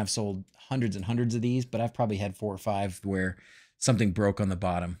often. I mean, I've sold hundreds and hundreds of these, but I've probably had 4 or 5 where something broke on the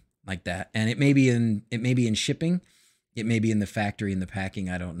bottom like that, and it may be in shipping, it may be in the factory in the packing.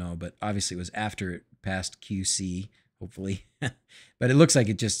 I don't know, but obviously it was after it passed QC. Hopefully, but it looks like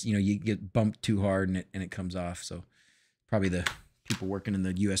it just, you know, you get bumped too hard and it comes off. So probably the people working in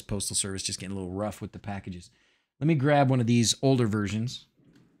the U.S. Postal Service just getting a little rough with the packages. Let me grab one of these older versions.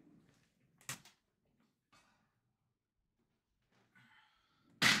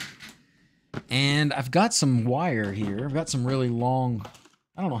 And I've got some wire here. I've got some really long,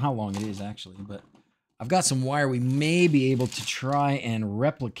 I don't know how long it is actually, but I've got some wire. We may be able to try and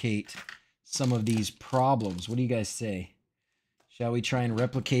replicate some of these problems. What do you guys say? Shall we try and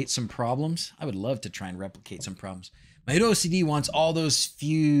replicate some problems? I would love to try and replicate some problems. My OCD wants all those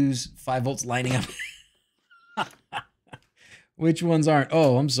fuse 5 volts lining up. Which ones aren't?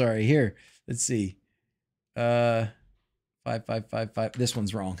 Oh, I'm sorry. Here, let's see. 5555. This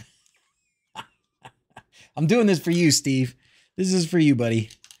one's wrong. I'm doing this for you, Steve. This is for you,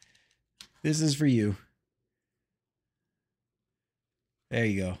 buddy. This is for you. There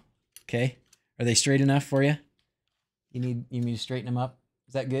you go. Okay. Are they straight enough for you? You need me to straighten them up?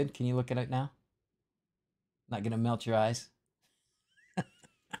 Is that good? Can you look at it now? Not going to melt your eyes?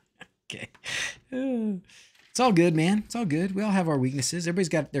 Okay. It's all good, man. It's all good. We all have our weaknesses. Everybody's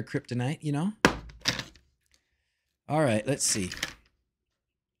got their kryptonite, you know? All right, let's see.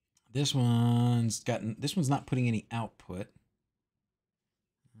 This one's not putting any output.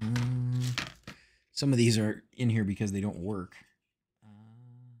 Some of these are in here because they don't work.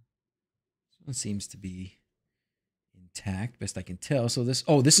 This one seems to be intact, best I can tell. So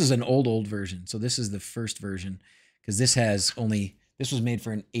this is an old version. So this is the first version, because this was made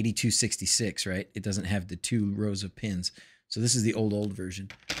for an 8266, right? It doesn't have the 2 rows of pins. So this is the old version.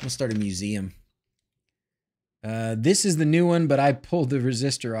 I'm gonna start a museum. This is the new one, but I pulled the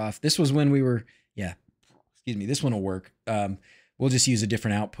resistor off. This was when we were, excuse me, this one will work. We'll just use a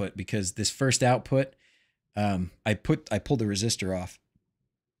different output, because this first output, I pulled the resistor off,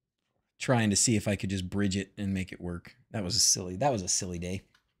 trying to see if I could just bridge it and make it work. That was a silly day.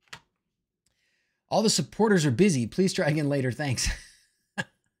 All the supporters are busy. Please try again later. Thanks.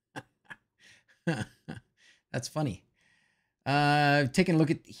 That's funny. Taking a look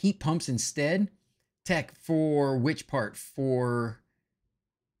at heat pumps instead. Tech for which part? For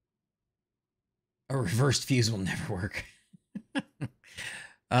a reversed fuse will never work.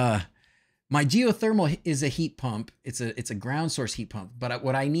 My geothermal is a heat pump. It's a ground source heat pump. But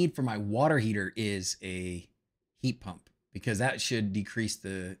what I need for my water heater is a heat pump, because that should decrease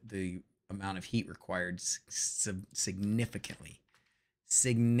the amount of heat required significantly.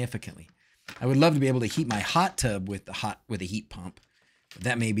 Significantly. I would love to be able to heat my hot tub with a heat pump. But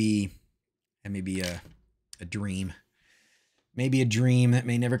that may be a dream. Maybe a dream that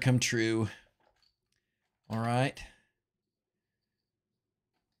may never come true. All right.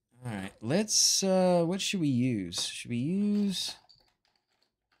 All right, let's, what should we use?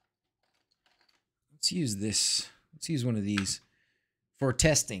 Let's use this. Let's use one of these for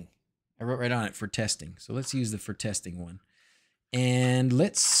testing. I wrote right on it, for testing. So let's use the for testing one. And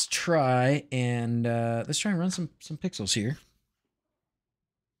let's try and run some pixels here.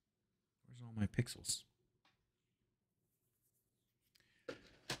 Where's all my pixels?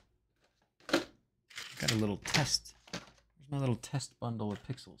 Got a little test. Here's my little test bundle of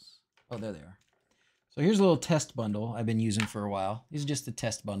pixels. Oh, there they are. So here's a little test bundle I've been using for a while. This is just a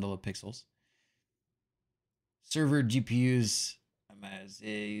test bundle of pixels. Server GPUs,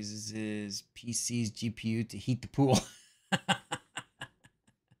 uses PC's GPU to heat the pool.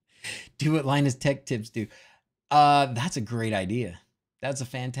 Do what Linus Tech Tips do. That's a great idea. That's a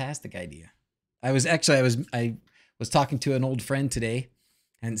fantastic idea. I was talking to an old friend today.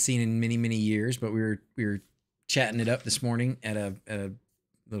 Hadn't seen in many years, but we were chatting it up this morning at a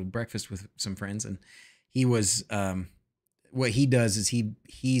little breakfast with some friends, and he was what he does is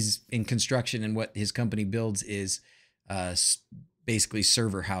he's in construction, and what his company builds is basically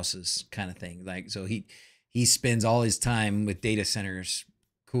server houses kind of thing. Like, so he spends all his time with data centers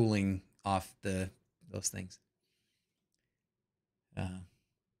cooling off those things.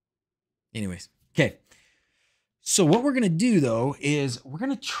 Anyways, okay. So what we're going to do, though, is we're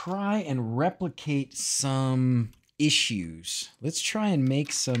going to try and replicate some issues. Let's try and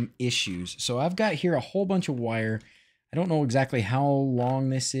make some issues. So I've got here a whole bunch of wire. I don't know exactly how long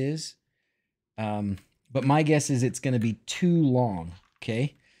this is, but my guess is it's going to be too long,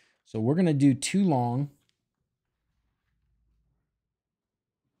 okay? So we're going to do too long.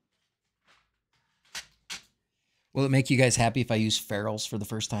 Will it make you guys happy if I use ferrules for the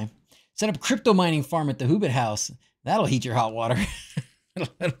first time? Set up a crypto mining farm at the Whobbit-House. That'll heat your hot water.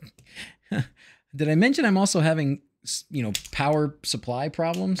 Did I mention I'm also having, you know, power supply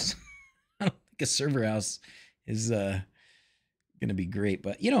problems? I don't think a server house is going to be great,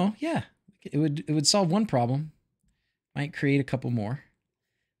 but you know, yeah, it would solve one problem. Might create a couple more,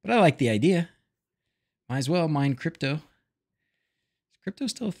 but I like the idea. Might as well mine crypto. Is crypto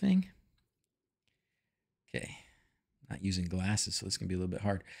still a thing? Okay. Not using glasses, so this is going to be a little bit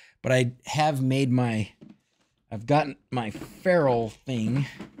hard. But I have made I've gotten my ferrule thing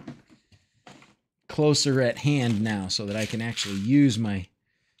closer at hand now so that I can actually use my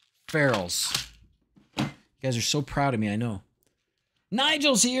ferrules. You guys are so proud of me, I know.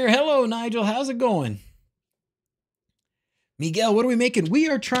 Nigel's here. Hello, Nigel. How's it going? Miguel, what are we making? We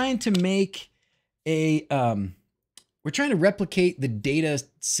are trying to make a, we're trying to replicate the data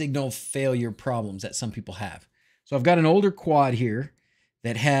signal failure problems that some people have. So I've got an older quad here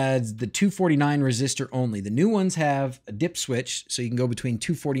that has the 249 resistor only. The new ones have a dip switch, so you can go between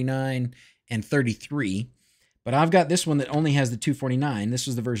 249 and 33. But I've got this one that only has the 249. This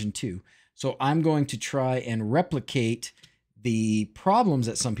was the version 2. So I'm going to try and replicate the problems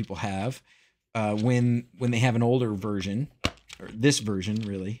that some people have when they have an older version, or this version,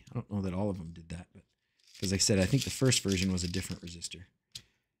 really. I don't know that all of them did that, but because like I said, I think the first version was a different resistor.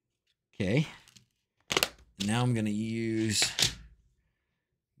 Okay. Now I'm going to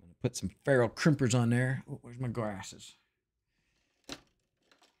put some ferrule crimpers on there. Oh, where's my glasses?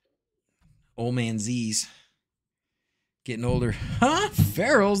 Old man Z's. Getting older. Huh?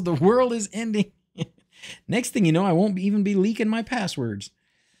 Ferrules, the world is ending. Next thing you know, I won't even be leaking my passwords.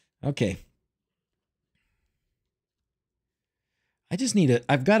 Okay. I just need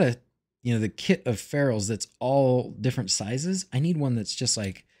I've got the kit of ferrules that's all different sizes. I need one that's just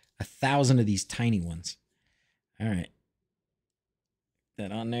like 1,000 of these tiny ones. All right.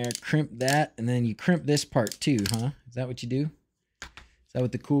 That on there, crimp that, and then you crimp this part too, huh? Is that what you do? Is that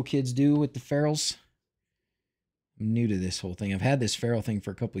what the cool kids do with the ferrules? I'm new to this whole thing. I've had this ferrule thing for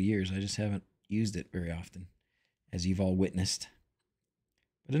a couple of years. I just haven't used it very often, as you've all witnessed.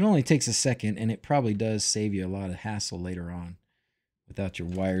 But it only takes a second, and it probably does save you a lot of hassle later on without your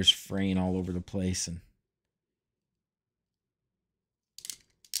wires fraying all over the place. And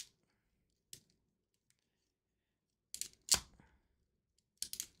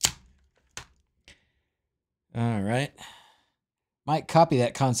all right. Might copy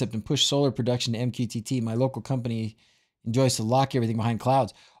that concept and push solar production to MQTT. My local company enjoys to lock everything behind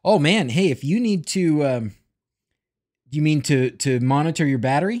clouds. Oh man, hey, if you need to, you mean to monitor your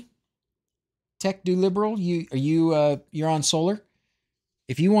battery? Tech do liberal? You're on solar?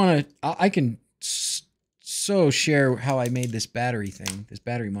 If you want to, I can so share how I made this battery thing, this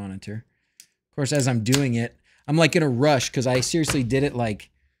battery monitor. Of course, as I'm doing it, I'm like in a rush because I seriously did it like,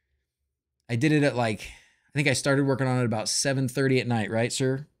 I think I started working on it about 7:30 at night, right,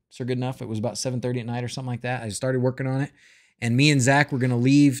 sir? Sir Goodenough? It was about 7:30 at night or something like that. I started working on it. And me and Zach were going to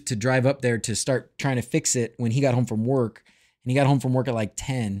leave to drive up there to start trying to fix it when he got home from work. And he got home from work at like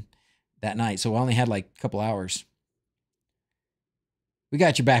 10 that night. So I only had like a couple hours. We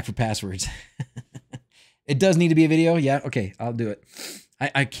got your back for passwords. It does need to be a video? Yeah, okay, I'll do it.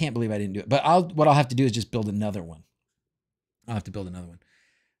 I can't believe I didn't do it. But what I'll have to do is just build another one. I'll have to build another one.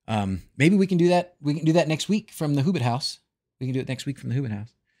 Maybe we can do that. We can do that next week from the Whobbit-House. We can do it next week from the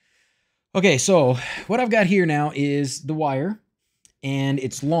Whobbit-House. Okay, so what I've got here now is the wire, and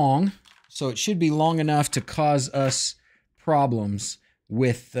it's long, so it should be long enough to cause us problems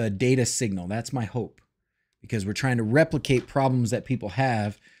with the data signal. That's my hope, because we're trying to replicate problems that people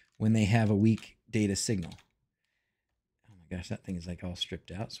have when they have a weak data signal. Oh my gosh, that thing is like all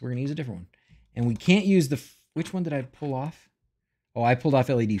stripped out, so we're gonna use a different one. And we can't use the, which one did I pull off? Oh, I pulled off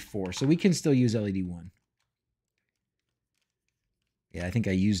LED 4, so we can still use LED 1. Yeah, I think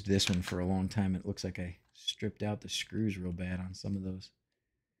I used this one for a long time. It looks like I stripped out the screws real bad on some of those.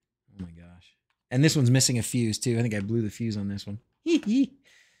 Oh my gosh. And this one's missing a fuse too. I think I blew the fuse on this one.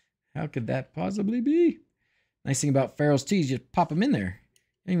 How could that possibly be? Nice thing about ferrules too is you just pop them in there.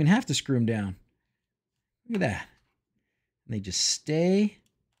 You don't even have to screw them down. Look at that. And they just stay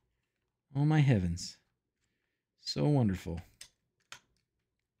Oh my heavens. So wonderful.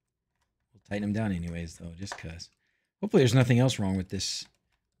 We'll tighten them down anyways, though, just because. Hopefully there's nothing else wrong with this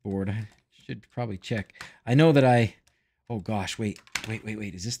board. I should probably check. I know that I... Oh, gosh, wait.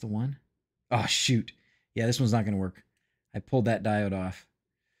 Is this the one? Oh, shoot. Yeah, this one's not going to work. I pulled that diode off.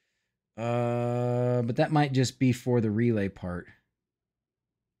 But that might just be for the relay part.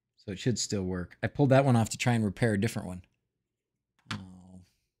 So it should still work. I pulled that one off to try and repair a different one. Oh,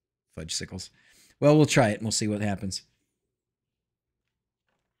 fudge sickles. Well, we'll try it and we'll see what happens.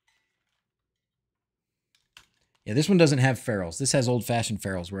 Yeah, this one doesn't have ferrules. This has old-fashioned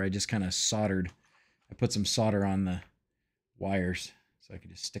ferrules where I just kind of soldered. I put some solder on the wires so I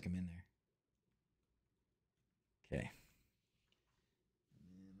could just stick them in there. Okay.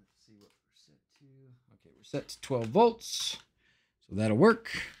 And let's see what we're set to. Okay, we're set to 12 volts. So that'll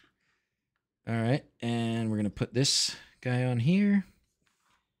work. All right, and we're going to put this guy on here.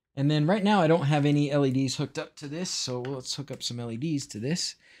 And then right now I don't have any LEDs hooked up to this, so let's hook up some LEDs to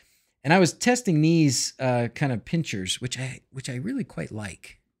this. And I was testing these kind of pinchers, which I really quite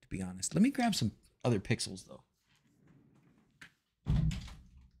like, to be honest. Let me grab some other pixels, though.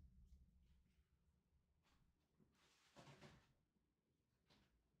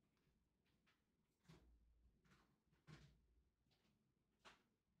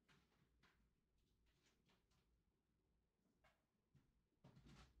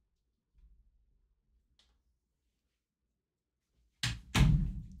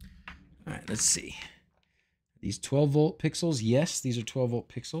 All right, let's see. These 12-volt pixels, yes, these are 12-volt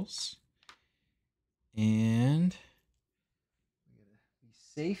pixels. And I'm going to be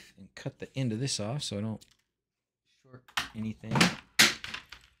safe and cut the end of this off so I don't short anything.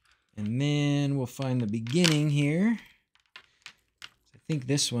 And then we'll find the beginning here. I think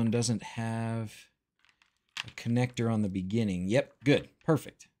this one doesn't have a connector on the beginning. Yep, good,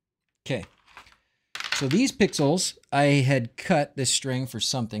 perfect. Okay. So these pixels, I had cut this string for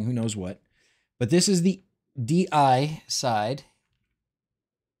something, who knows what. But this is the DI side.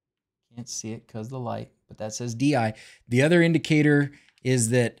 Can't see it because of the light, but that says DI. The other indicator is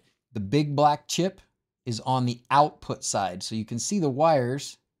that the big black chip is on the output side. So you can see the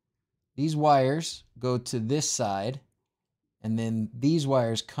wires. These wires go to this side, and then these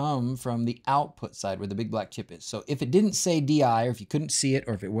wires come from the output side where the big black chip is. So if it didn't say DI, or if you couldn't see it,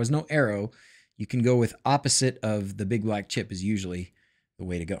 or if it was no arrow, you can go with opposite of the big black chip is usually the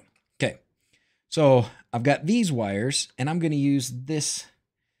way to go. Okay, so I've got these wires, and I'm going to use this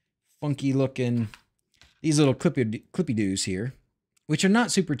funky looking, these little clippy doos here, which are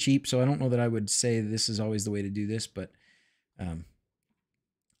not super cheap, so I don't know that I would say this is always the way to do this, but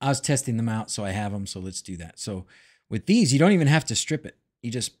I was testing them out, so I have them, so let's do that. So with these, you don't even have to strip it.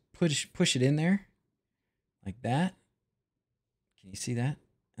 You just push it in there like that. Can you see that?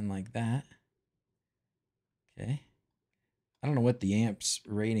 And like that. Okay. I don't know what the amps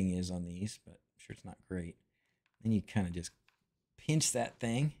rating is on these, but I'm sure it's not great. Then you kind of just pinch that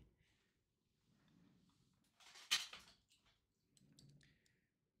thing.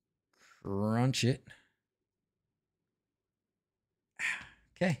 Crunch it.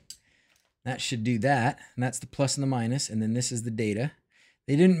 Okay. That should do that. And that's the plus and the minus. And then this is the data.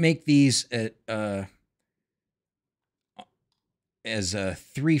 They didn't make these at, as a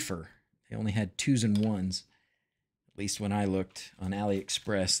threefer. They only had 2s and 1s. At least when I looked on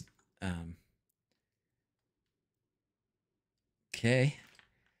AliExpress. Okay.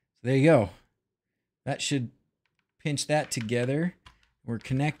 So there you go. That should pinch that together. We're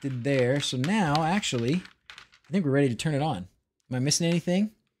connected there. So now, actually, I think we're ready to turn it on. Am I missing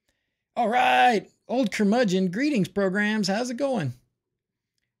anything? All right. Old curmudgeon. Greetings, programs. How's it going?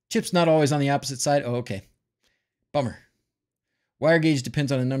 Chip's not always on the opposite side. Oh, okay. Bummer. Wire gauge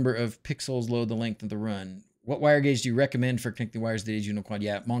depends on a number of pixels, load, the length of the run. What wire gauge do you recommend for connecting wires to the Juno Quad?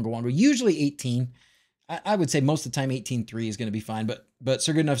 Yeah, Mongo. Usually 18. I would say most of the time 18.3 is going to be fine, but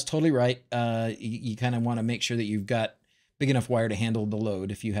Sir Goodenough's totally right. You kind of want to make sure that you've got big enough wire to handle the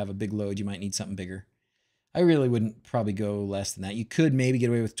load. If you have a big load, you might need something bigger. I really wouldn't probably go less than that. You could maybe get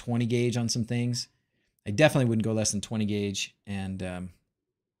away with 20 gauge on some things. I definitely wouldn't go less than 20 gauge, and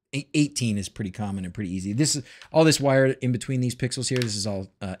 18 is pretty common and pretty easy. This is all this wire in between these pixels here. This is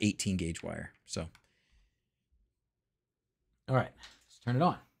all 18 gauge wire. So, all right, let's turn it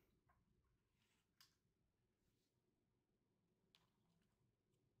on.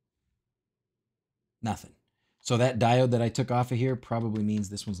 Nothing. So that diode that I took off of here probably means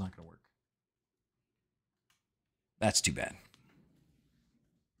this one's not going to work. That's too bad.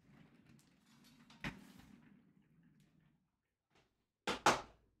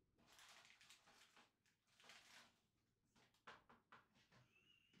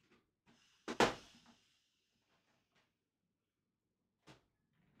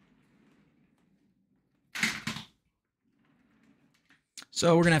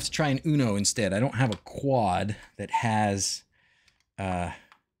 So we're gonna have to try an Uno instead. I don't have a quad that has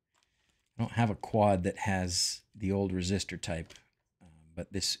the old resistor type,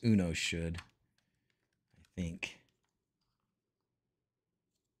 but this Uno should, I think.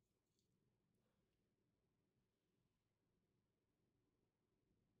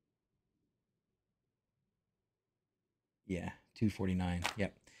 Yeah, 249.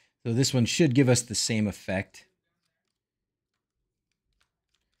 Yep. So this one should give us the same effect.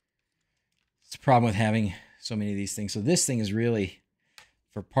 It's a problem with having so many of these things. So this thing is really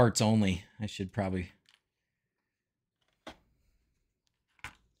for parts only. I should probably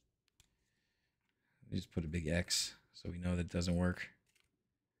just put a big X so we know that it doesn't work.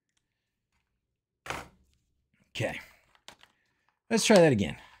 Okay. Let's try that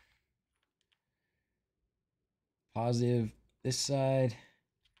again. Positive this side,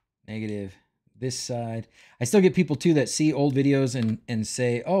 negative this side. I still get people too that see old videos and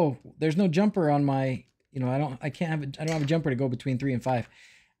say, "Oh, there's no jumper on my, I don't have a jumper to go between 3 and 5."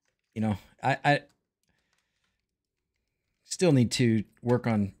 I still need to work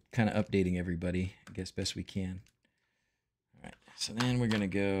on kind of updating everybody, I guess, best we can. All right, so then we're gonna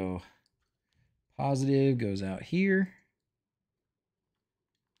go positive goes out here.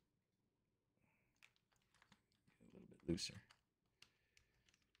 A little bit looser.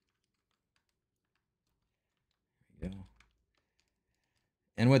 There we go.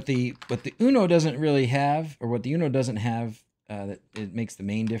 And what the Uno doesn't really have, or what the Uno doesn't have, that it makes the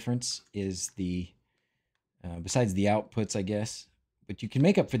main difference is the besides the outputs, I guess. But you can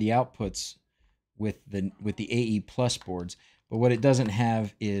make up for the outputs with the AE plus boards. But what it doesn't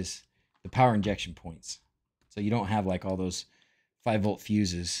have is the power injection points. So you don't have like all those 5-volt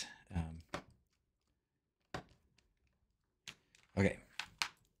fuses. Okay.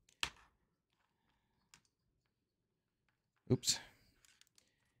 Oops.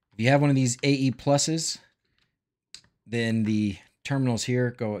 If you have one of these AE pluses, then the terminals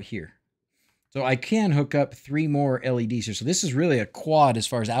here go here. So I can hook up 3 more LEDs here. So this is really a quad as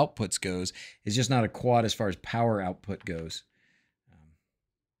far as outputs goes. It's just not a quad as far as power output goes.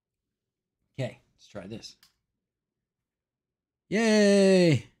 Okay, let's try this.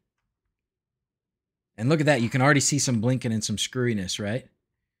 Yay! And look at that. You can already see some blinking and some screwiness, right?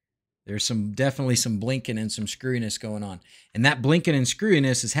 There's definitely some blinking and some screwiness going on. And that blinking and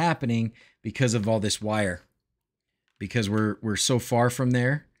screwiness is happening because of all this wire. Because we're so far from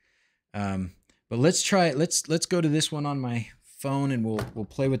there. But let's try it. Let's go to this one on my phone and we'll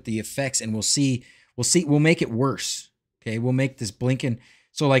play with the effects and we'll make it worse. Okay, we'll make this blinking.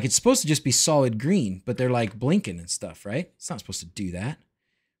 So like it's supposed to just be solid green, but they're like blinking and stuff, right? It's not supposed to do that.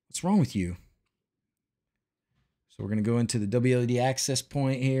 What's wrong with you? So we're gonna go into the wLED access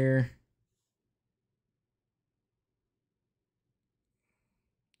point here.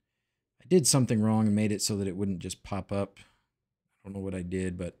 I did something wrong and made it so that it wouldn't just pop up. I don't know what I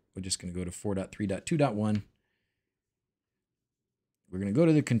did, but we're just going to go to 4.3.2.1. We're going to go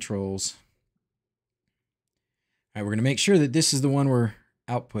to the controls. All right, we're going to make sure that this is the one we're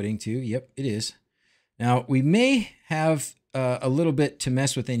outputting to. Yep, it is. Now, we may have a little bit to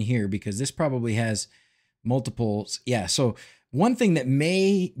mess with in here because this probably has multiples. Yeah, so one thing that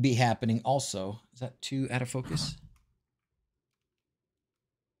may be happening also, is that too out of focus?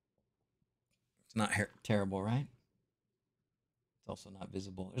 It's not terrible, right? It's also not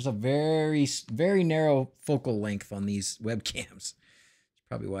visible. There's a very, very narrow focal length on these webcams. It's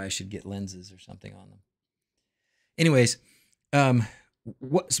probably why I should get lenses or something on them. Anyways,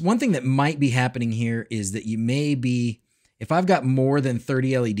 one thing that might be happening here is that you may be, if I've got more than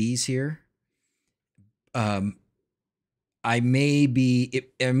 30 LEDs here, I may be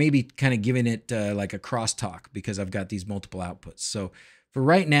kind of giving it like a crosstalk because I've got these multiple outputs. So for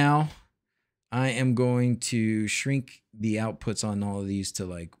right now, I am going to shrink the outputs on all of these to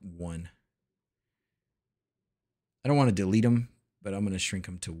like 1. I don't want to delete them, but I'm going to shrink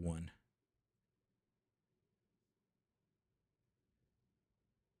them to 1.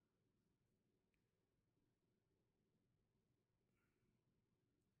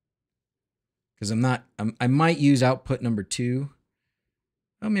 Because I might use output number 2.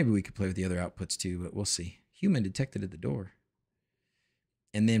 Well, maybe we could play with the other outputs too, but we'll see. Human detected at the door.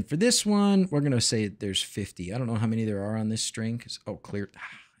 And then for this one, we're going to say there's 50. I don't know how many there are on this string. Oh, clear. I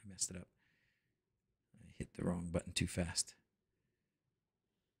messed it up. I hit the wrong button too fast.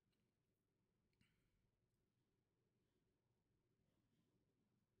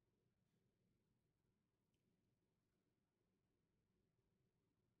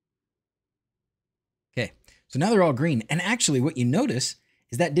 Okay, so now they're all green. And actually what you notice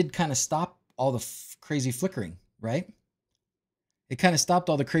is that did kind of stop all the crazy flickering, right? it kind of stopped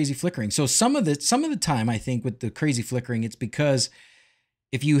all the crazy flickering. So some of the time, I think with the crazy flickering, it's because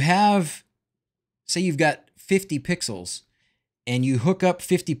if you have, say you've got 50 pixels and you hook up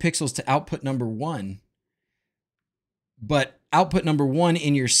 50 pixels to output number 1, but output number 1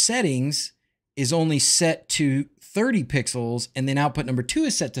 in your settings is only set to 30 pixels, and then output number 2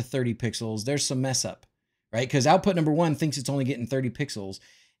 is set to 30 pixels, there's some mess up, right? Because output number 1 thinks it's only getting 30 pixels,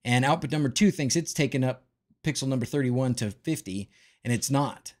 and output number 2 thinks it's taking up pixel number 31 to 50, and it's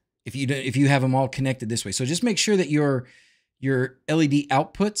not. If you have them all connected this way. So just make sure that your LED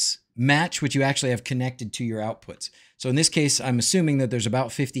outputs match what you actually have connected to your outputs. So in this case, I'm assuming that there's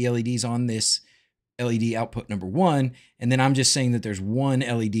about 50 LEDs on this LED output number 1, and then I'm just saying that there's one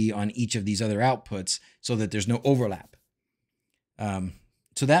LED on each of these other outputs so that there's no overlap.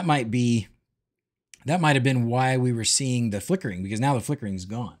 So that might have been why we were seeing the flickering, because now the flickering is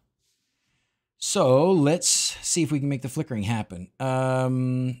gone. So let's see if we can make the flickering happen.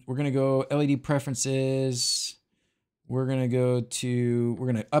 We're going to go LED preferences. We're going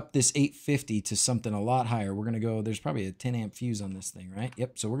to up this 850 to something a lot higher. We're going to go, there's probably a 10 amp fuse on this thing, right?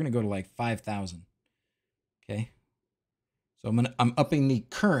 Yep. So we're going to go to like 5,000. Okay. So I'm upping the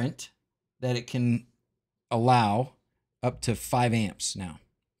current that it can allow up to 5 amps now.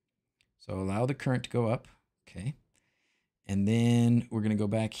 So allow the current to go up. Okay. And then we're going to go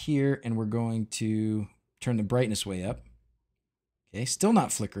back here and we're going to turn the brightness way up. Okay. Still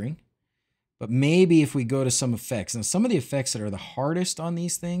not flickering. But maybe if we go to some effects, now some of the effects that are the hardest on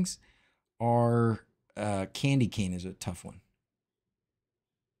these things are candy cane is a tough one.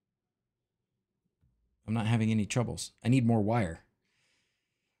 I'm not having any troubles. I need more wire.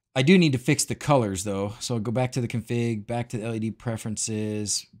 I do need to fix the colors though. So I'll go back to the config, back to the LED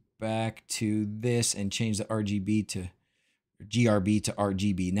preferences, back to this and change the RGB to GRB to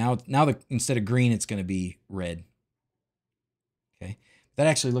RGB. Now instead of green, it's going to be red. Okay. That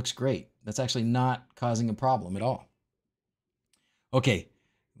actually looks great. That's actually not causing a problem at all. Okay,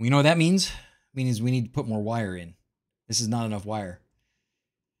 we know what that means. It means we need to put more wire in. This is not enough wire.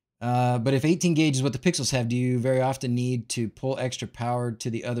 But if 18 gauge is what the pixels have, do you very often need to pull extra power to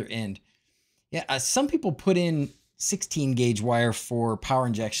the other end? Yeah, some people put in 16 gauge wire for power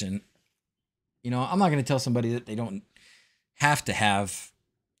injection. You know, I'm not going to tell somebody that they don't have to have.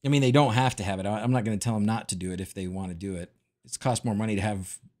 I mean, they don't have to have it. I'm not going to tell them not to do it if they want to do it. It's cost more money to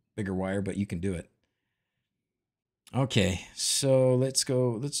have bigger wire, but you can do it. Okay, so let's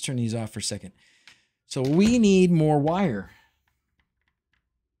turn these off for a second. So we need more wire.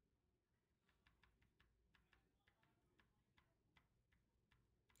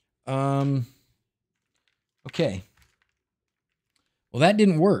 Okay. Well, that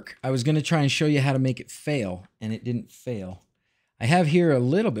didn't work. I was going to try and show you how to make it fail, and it didn't fail. I have here a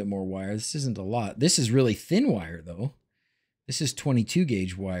little bit more wire. This isn't a lot. This is really thin wire, though. This is 22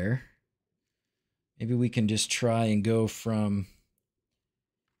 gauge wire. Maybe we can just try and go from...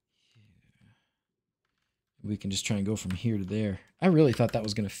 We can just try and go from here to there. I really thought that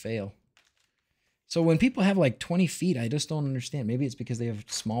was going to fail. So when people have like 20 feet, I just don't understand. Maybe it's because they have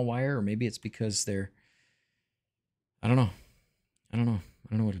small wire, or maybe it's because they're... I don't know. I don't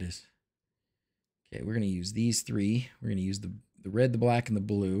know what it is. Okay, we're going to use these three. We're going to use the red, the black, and the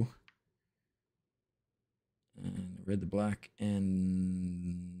blue. And the red, the black,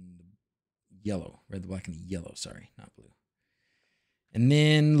 and the yellow. Red, the black, and the yellow. Sorry, not blue. And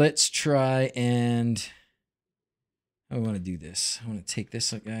then let's try and... I want to do this. I want to take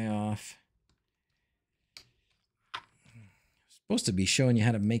this guy off. I'm supposed to be showing you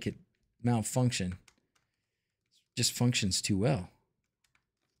how to make it malfunction. It just functions too well.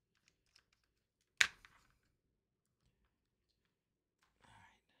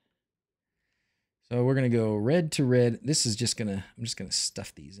 So we're going to go red to red. This is just going to, I'm just going to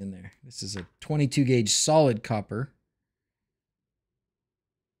stuff these in there. This is a 22 gauge solid copper.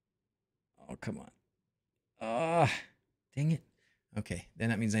 Oh, come on. Dang it. Okay, then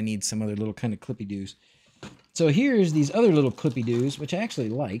that means I need some other little kind of clippy-doos. So here's these other little clippy-doos, which I actually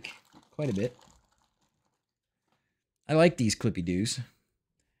like quite a bit. I like these clippy-doos. I'm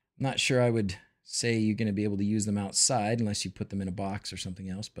not sure I would say you're going to be able to use them outside unless you put them in a box or something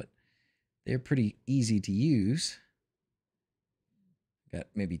else, but they're pretty easy to use. Got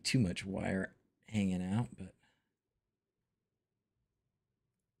maybe too much wire hanging out, but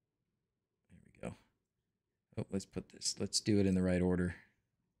there we go. Oh, let's put this. Let's do it in the right order.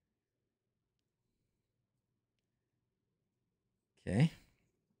 Okay.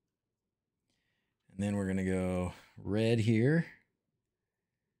 And then we're going to go red here.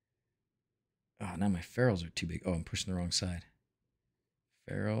 Oh, now my ferrules are too big. Oh, I'm pushing the wrong side.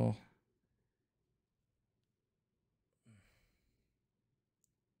 Ferrule.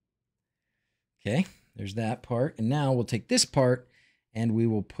 Okay, there's that part. And now we'll take this part and we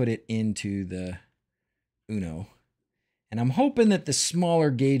will put it into the Uno. And I'm hoping that the smaller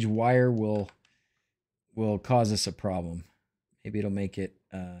gauge wire will cause us a problem. Maybe it'll make it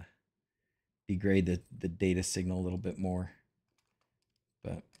degrade the data signal a little bit more.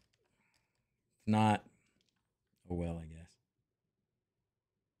 But if not, oh well, I guess.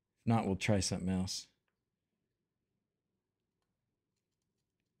 If not, we'll try something else.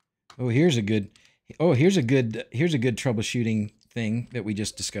 Oh, here's a good troubleshooting thing that we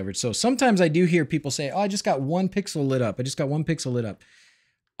just discovered. So sometimes I do hear people say, "Oh, I just got one pixel lit up. I just got one pixel lit up."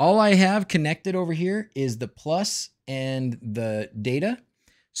 All I have connected over here is the plus and the data.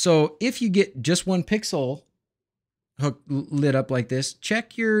 So if you get just one pixel lit up like this,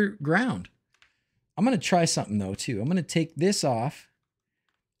 check your ground. I'm going to try something though too. I'm going to take this off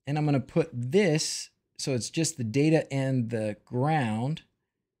and I'm going to put this so it's just the data and the ground.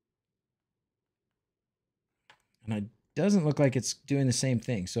 And it doesn't look like it's doing the same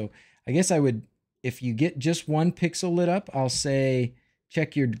thing. So I guess I would, if you get just one pixel lit up, I'll say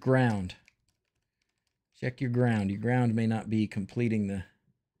check your ground. Check your ground. Your ground may not be completing the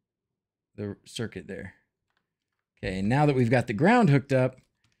circuit there. Okay, and now that we've got the ground hooked up,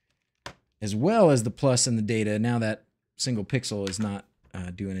 as well as the plus and the data, now that single pixel is not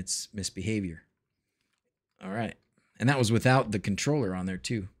doing its misbehavior. All right, and that was without the controller on there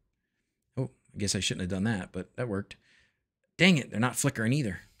too. Oh, I guess I shouldn't have done that, but that worked. Dang it, they're not flickering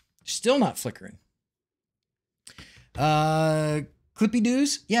either. Still not flickering.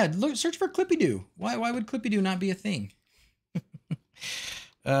 Clippy-doos? Yeah, look, search for Clippy-doo. Why would Clippy-doo not be a thing?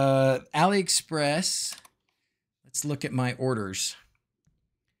 AliExpress. Let's look at my orders.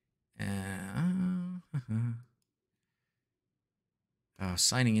 Oh,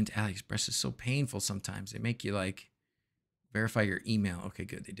 signing into AliExpress is so painful sometimes. They make you like verify your email. Okay,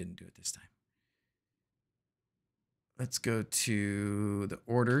 good. They didn't do it this time. Let's go to the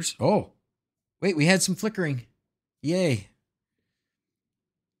orders. Oh, wait, we had some flickering. Yay.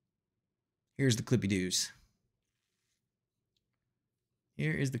 Here's the Clippy-doos.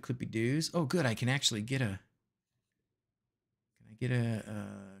 Here is the Clippy-doos. Oh, good. I can actually get a... Can I get a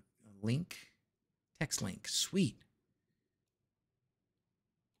link? Text link. Sweet.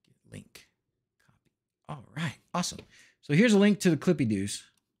 Get link. Copy. All right. Awesome. So here's a link to the Clippy-doos.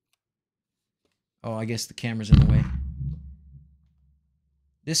 Oh, I guess the camera's in the way.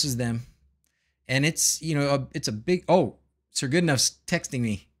 This is them. And it's, you know, it's a big... Oh, Sir Goodenough's texting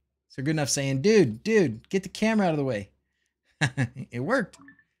me. Sir Goodenough's saying, dude, get the camera out of the way. It worked.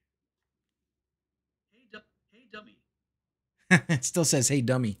 Hey, dummy. It still says, hey,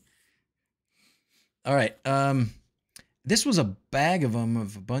 dummy. All right. This was a bag of them,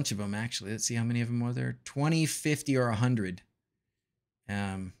 of a bunch of them, actually. Let's see how many of them were there. 20, 50, or 100.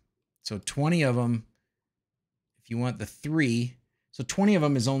 So 20 of them, if you want the 3. So 20 of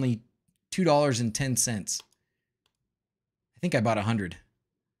them is only $2.10. I think I bought 100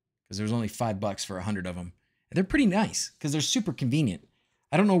 because there was only $5 for 100 of them. And they're pretty nice because they're super convenient.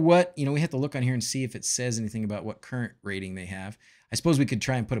 I don't know what, you know, we have to look on here and see if it says anything about what current rating they have. I suppose we could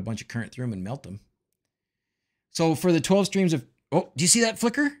try and put a bunch of current through them and melt them. So for the 12 streams of, oh, do you see that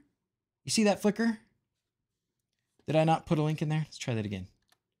flicker? You see that flicker? Did I not put a link in there? Let's try that again.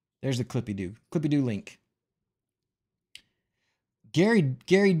 There's the Clippy-doo link.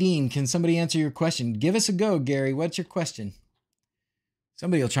 Gary Dean, can somebody answer your question? Give us a go, Gary. What's your question?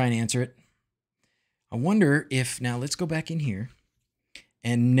 Somebody will try and answer it. I wonder if, now let's go back in here.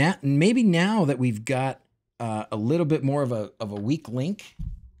 And now, maybe now that we've got a little bit more of a weak link,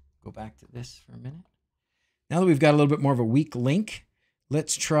 go back to this for a minute. Now that we've got a little bit more of a weak link,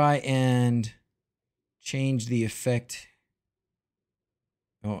 let's try and change the effect.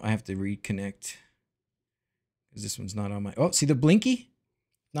 Oh, I have to reconnect because this one's not on my, oh, see the blinky?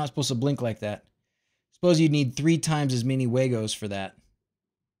 Not supposed to blink like that. Suppose you'd need 3 times as many Wagos for that.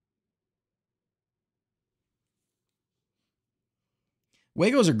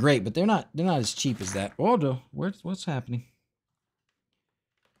 Wagos are great, but they're not as cheap as that. Oh, no. What's happening?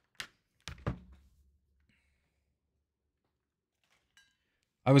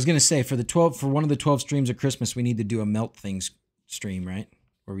 I was gonna say for one of the 12 streams of Christmas, we need to do a melt things stream, right?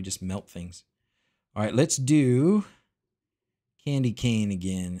 Where we just melt things. All right, let's do candy cane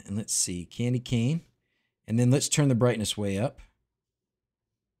again, and let's see candy cane, and then let's turn the brightness way up.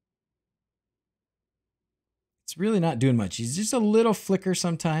 It's really not doing much. It's just a little flicker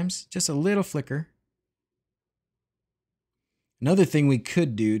sometimes, just a little flicker. Another thing we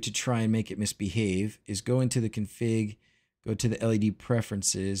could do to try and make it misbehave is go into the config, go to the LED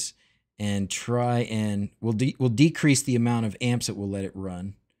preferences, and try and we'll decrease the amount of amps that we'll let it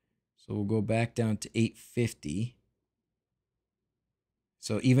run. So So we'll go back down to 850.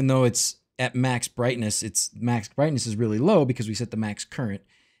 So even though it's at max brightness, its max brightness is really low because we set the max current.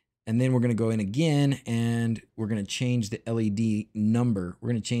 And then we're going to go in again and we're going to change the LED number.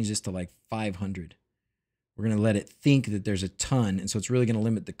 We're going to change this to like 500. We're going to let it think that there's a ton. And so it's really going to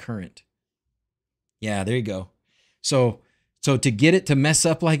limit the current. Yeah, there you go. So to get it to mess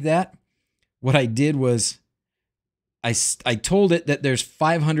up like that, what I did was I told it that there's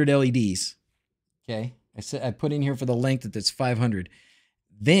 500 LEDs. Okay. I put in here for the length that it's 500.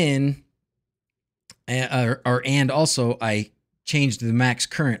 Then, and also I changed the max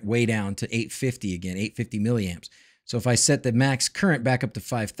current way down to 850 again, 850 milliamps. So if I set the max current back up to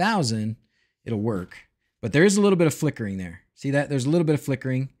 5,000, it'll work. But there is a little bit of flickering there. See that? There's a little bit of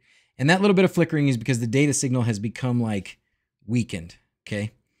flickering. And that little bit of flickering is because the data signal has become like weakened.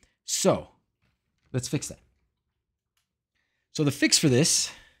 Okay. So let's fix that. So the fix for this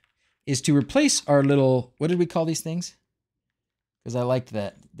is to replace our little, what did we call these things? Because I liked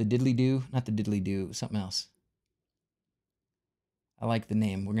that. The diddly-do, not the diddly-do, something else. I like the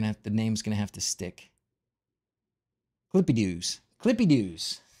name. The name's going to have to stick. Clippy-doos.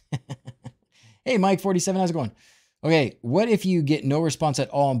 Clippy-doos. Hey, Mike47, how's it going? Okay, what if you get no response at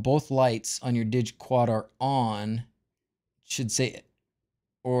all and both lights on your dig quad are on? Should say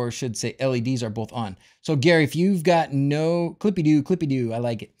LEDs are both on. So Gary, if you've got no clippy-doo, I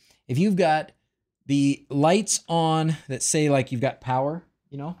like it. If you've got the lights on that say like you've got power,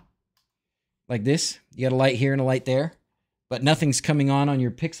 you know, like this, you got a light here and a light there, but nothing's coming on your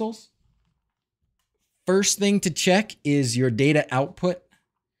pixels. First thing to check is your data output.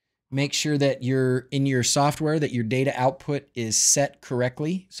 Make sure that you're in your software that your data output is set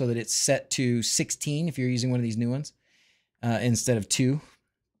correctly so that it's set to 16 if you're using one of these new ones instead of 2.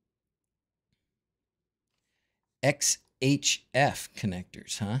 XHF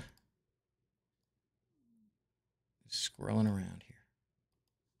connectors, huh? Scrolling around here.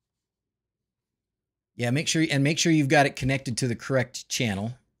 Yeah, make sure you've got it connected to the correct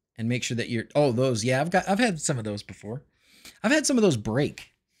channel and make sure that you're, oh, those, yeah, I've had some of those before. I've had some of those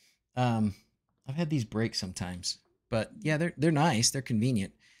break. I've had these break sometimes, but yeah, they're nice. They're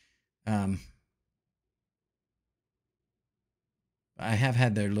convenient. I have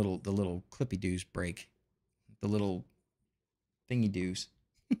had the little clippy-doos break. The little thingy-doos.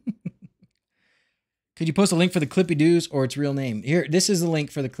 Could you post a link for the clippy-doos or its real name? Here, this is the link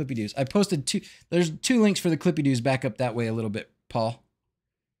for the clippy-doos. I posted there's 2 links for the clippy-doos back up that way a little bit, Paul.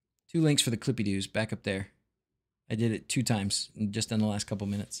 2 links for the clippy-doos back up there. I did it 2 times just in the last couple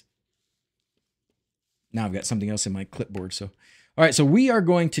minutes. Now I've got something else in my clipboard. So, all right, so we are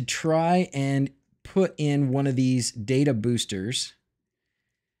going to try and put in one of these data boosters.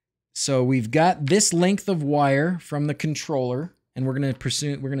 So we've got this length of wire from the controller, and we're going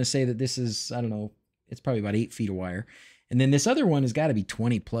to say that this is, I don't know, it's probably about 8 feet of wire. And then this other one has got to be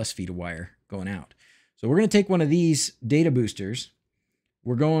 20 plus feet of wire going out. So we're going to take one of these data boosters.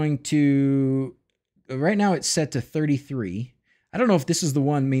 We're going to, right now it's set to 33. I don't know if this is the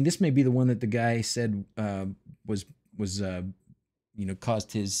one. I mean, this may be the one that the guy said was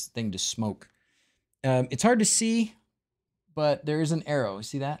caused his thing to smoke. It's hard to see, but there is an arrow.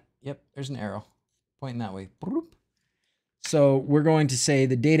 See that? Yep, there's an arrow pointing that way. So we're going to say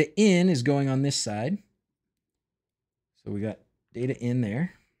the data in is going on this side. So we got data in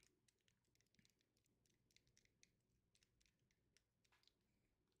there.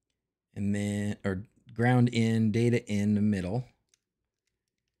 And then, or ground in, data in the middle.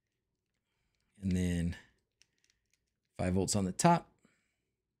 And then 5 volts on the top.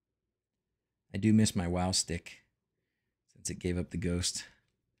 I do miss my WoW stick since it gave up the ghost.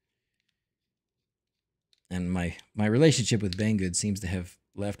 And my relationship with Banggood seems to have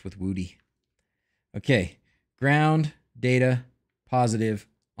left with Woody. Okay, ground, data, positive.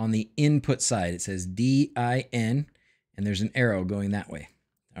 On the input side, it says DIN, and there's an arrow going that way.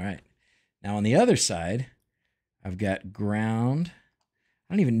 All right. Now on the other side, I've got ground.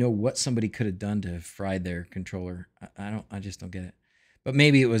 I don't even know what somebody could have done to have fried their controller. I just don't get it. But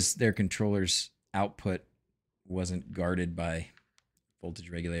maybe it was their controller's output wasn't guarded by voltage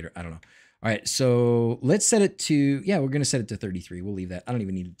regulator. I don't know. All right, so let's set it to, yeah, we're going to set it to 33. We'll leave that. I don't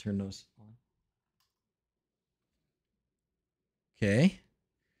even need to turn those on. Okay.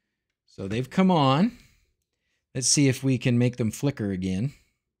 So they've come on. Let's see if we can make them flicker again.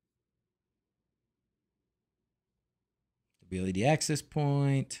 wLED access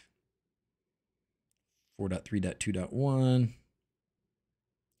point. 4.3.2.1.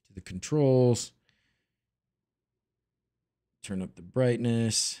 To the controls. Turn up the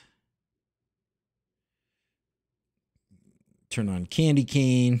brightness. Turn on candy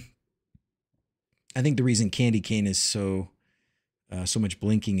cane. I think the reason candy cane is so much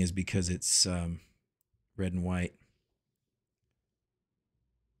blinking is because it's red and white.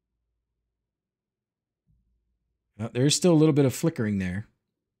 There's still a little bit of flickering there.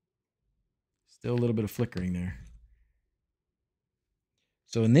 Still a little bit of flickering there.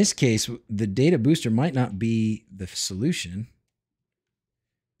 So in this case, the data booster might not be the solution.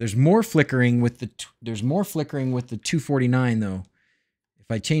 There's more flickering with the 249 though.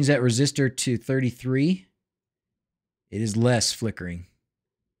 If I change that resistor to 33, it is less flickering.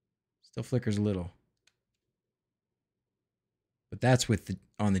 Still flickers a little. But that's with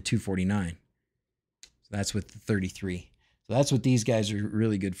on the 249. So that's with the 33. So that's what these guys are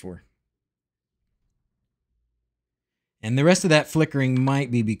really good for. And the rest of that flickering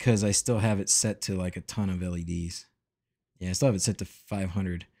might be because I still have it set to like a ton of LEDs. Yeah, I still have it set to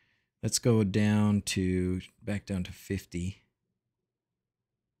 500. Let's go down to, back down to 50.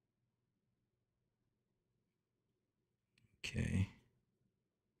 Okay.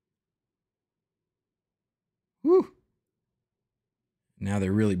 Whew. Now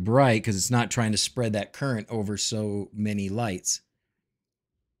they're really bright because it's not trying to spread that current over so many lights.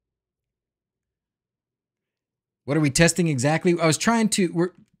 What are we testing exactly?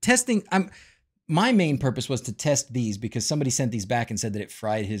 We're testing, my main purpose was to test these because somebody sent these back and said that it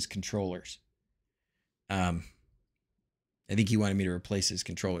fried his controllers. I think he wanted me to replace his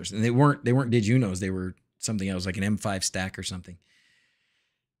controllers. And they weren't DrZzs, they were something else, like an M5 stack or something.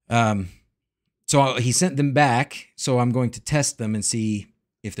 So he sent them back, so I'm going to test them and see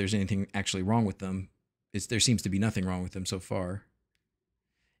if there's anything actually wrong with them. There seems to be nothing wrong with them so far.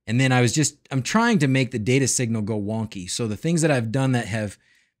 And then I'm trying to make the data signal go wonky. So the things that I've done that have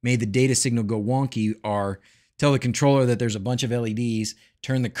made the data signal go wonky are tell the controller that there's a bunch of LEDs,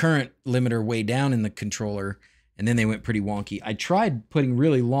 turn the current limiter way down in the controller, and then they went pretty wonky. I tried putting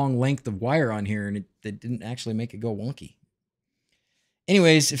really long length of wire on here, and it didn't actually make it go wonky.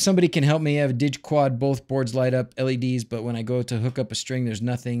 Anyways, if somebody can help me, I have a DigQuad, both boards light up LEDs, but when I go to hook up a string, there's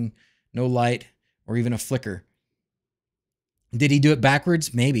nothing, no light, or even a flicker. Did he do it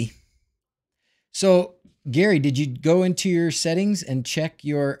backwards? Maybe. So, Gary, did you go into your settings and check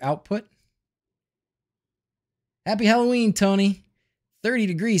your output? Happy Halloween, Tony. 30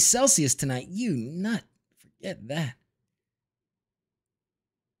 degrees Celsius tonight. You nut. Forget that.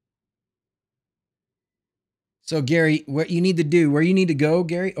 So, Gary, what you need to do, where you need to go,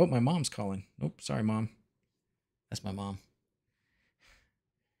 Gary? Oh, my mom's calling. Oh, sorry, Mom. That's my mom.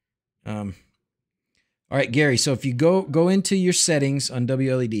 All right, Gary, so if you go into your settings on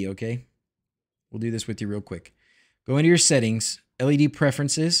wLED, okay? We'll do this with you real quick. Go into your settings, LED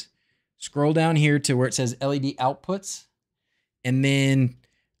preferences, scroll down here to where it says LED outputs, and then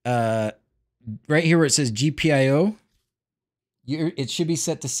right here where it says GPIO, it should be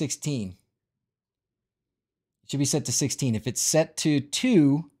set to 16. It should be set to 16. If it's set to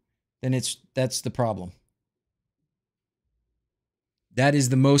 2, then that's the problem. That is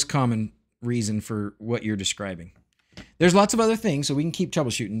the most common reason for what you're describing. There's lots of other things, so we can keep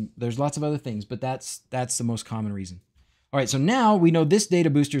troubleshooting. There's lots of other things, but that's the most common reason. All right, so now we know this data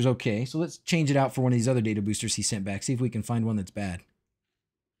booster is okay. So let's change it out for one of these other data boosters he sent back. See if we can find one that's bad.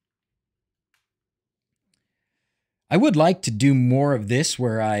 I would like to do more of this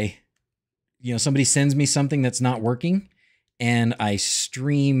where somebody sends me something that's not working and I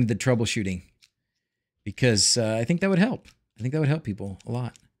stream the troubleshooting because I think that would help. I think that would help people a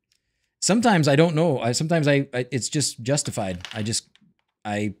lot. Sometimes I don't know. Sometimes it's just justified.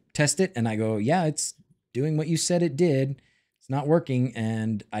 I test it and I go, yeah, it's doing what you said it did. It's not working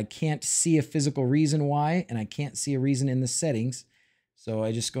and I can't see a physical reason why, and I can't see a reason in the settings. So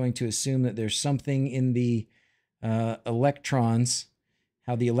I'm just going to assume that there's something in the electrons,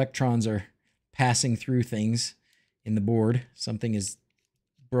 how the electrons are passing through things in the board. Something is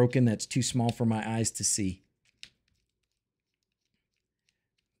broken that's too small for my eyes to see.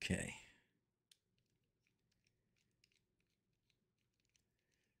 Okay.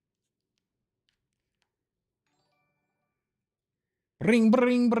 Bring,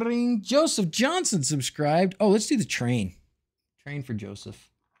 bring, bring. Joseph Johnson subscribed. Oh, let's do the train. Train for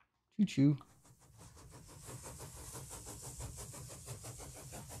Joseph. Choo-choo.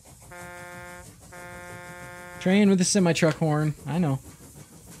 Train with a semi-truck horn. I know.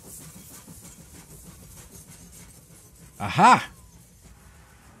 Aha!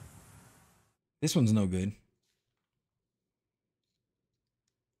 This one's no good.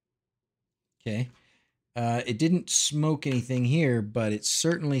 Okay. It didn't smoke anything here, but it's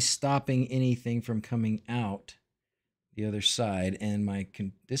certainly stopping anything from coming out the other side. And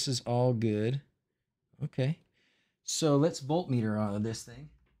this is all good. Okay. So let's voltmeter on this thing.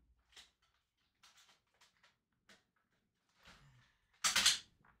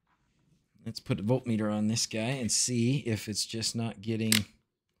 Let's put a voltmeter on this guy and see if it's just not getting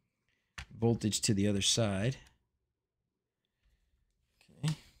voltage to the other side.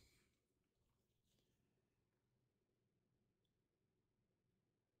 Okay.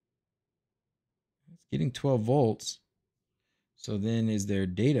 It's getting 12 volts. So then is there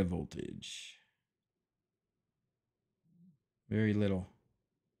data voltage? Very little.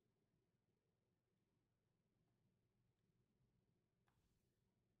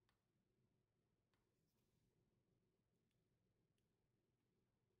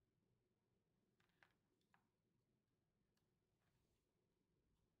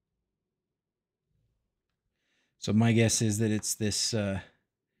 So my guess is that it's this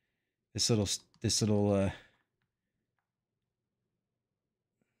this little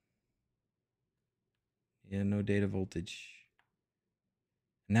yeah, no data voltage.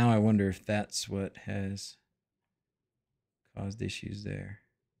 Now I wonder if that's what has caused issues there.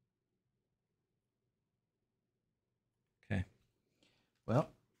 Okay. Well,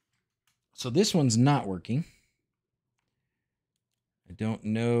 so this one's not working. I don't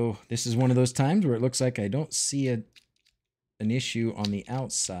know. This is one of those times where it looks like I don't see an issue on the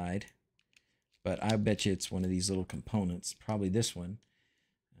outside, but I bet you it's one of these little components. Probably this one.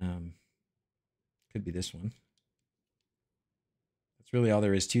 Could be this one. That's really all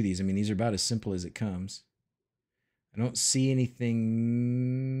there is to these. I mean, these are about as simple as it comes. I don't see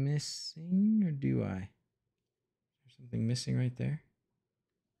anything missing, or do I? Is there something missing right there?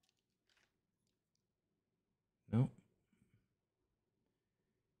 No.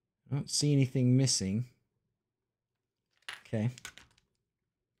 I don't see anything missing. Okay.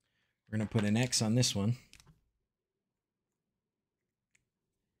 We're going to put an X on this one.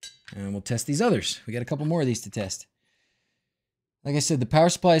 And we'll test these others. We got a couple more of these to test. Like I said, the power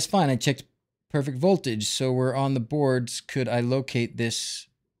supply is fine. I checked perfect voltage, so we're on the boards. Could I locate this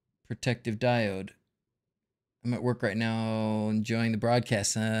protective diode? I'm at work right now enjoying the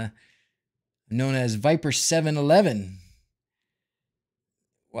broadcast. Known as Viper 711.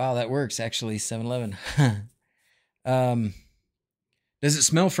 Wow, that works actually, 711. Does it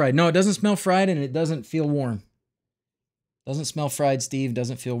smell fried? No, it doesn't smell fried, and it doesn't feel warm. Doesn't smell fried, Steve.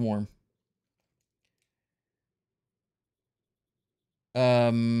 Doesn't feel warm.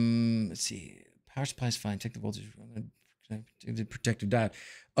 Let's see. Power supply is fine. Check the voltage. The protective diode.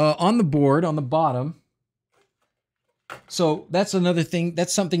 On the board, on the bottom. So that's another thing.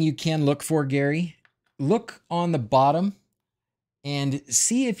 That's something you can look for, Gary. Look on the bottom and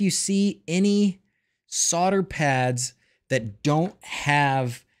see if you see any solder pads that don't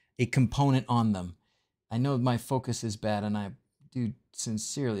have a component on them. I know my focus is bad, and I do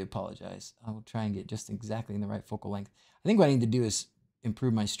sincerely apologize. I will try and get just exactly in the right focal length. I think what I need to do is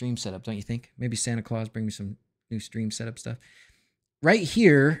improve my stream setup, don't you think? Maybe Santa Claus bring me some new stream setup stuff. Right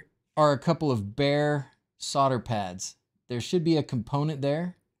here are a couple of bare solder pads. There should be a component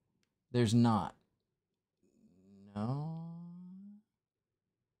there. There's not. No.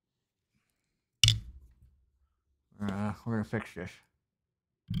 We're going to fix this.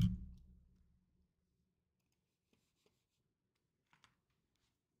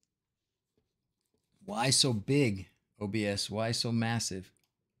 Why so big, OBS? Why so massive?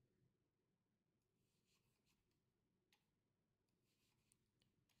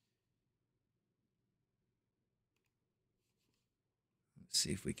 Let's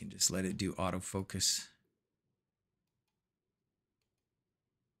see if we can just let it do autofocus.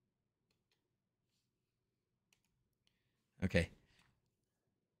 Okay.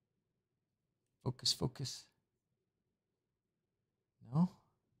 Focus, focus. No?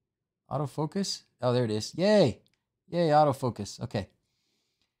 Autofocus? Oh, there it is. Yay! Yay, autofocus. Okay.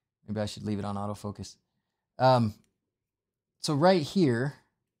 Maybe I should leave it on autofocus. So right here,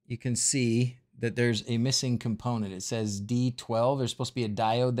 you can see that there's a missing component. It says D12. There's supposed to be a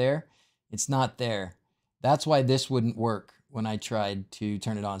diode there. It's not there. That's why this wouldn't work when I tried to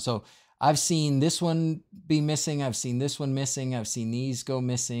turn it on. So I've seen this one be missing. I've seen this one missing. I've seen these go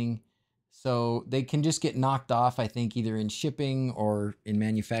missing. So they can just get knocked off, I think, either in shipping or in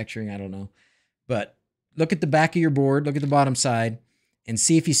manufacturing. I don't know. But look at the back of your board. Look at the bottom side and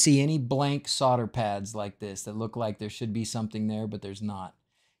see if you see any blank solder pads like this that look like there should be something there, but there's not.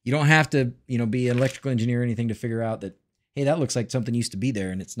 You don't have to, be an electrical engineer or anything to figure out that, hey, that looks like something used to be there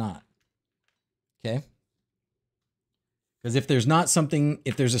and it's not. Okay? Because if there's not something,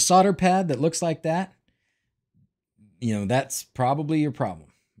 if there's a solder pad that looks like that, that's probably your problem.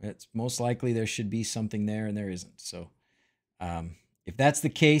 It's most likely there should be something there and there isn't. So if that's the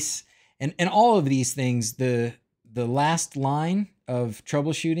case, and all of these things, the last line of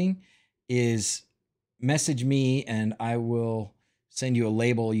troubleshooting is message me and I will send you a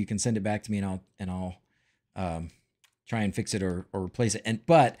label. You can send it back to me, and I'll try and fix it or replace it.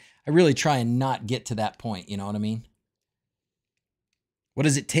 But I really try and not get to that point. You know what I mean? What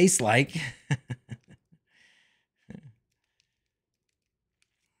does it taste like?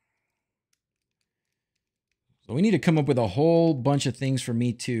 So we need to come up with a whole bunch of things for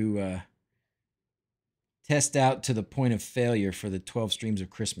me to test out to the point of failure for the 12 streams of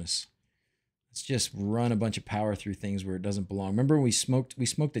Christmas. Let's just run a bunch of power through things where it doesn't belong. Remember we smoked the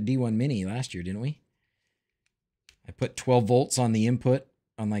D1 Mini last year, didn't we? I put 12 volts on the input,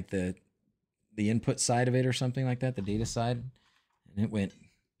 on like the input side of it or something like that, the data side, and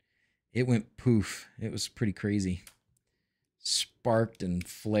it went poof. It was pretty crazy. Sparked and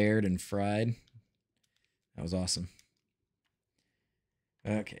flared and fried. That was awesome.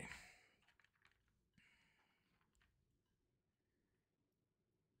 Okay.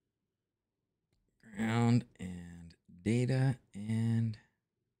 Ground and data and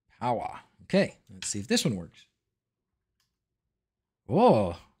power. Okay, let's see if this one works.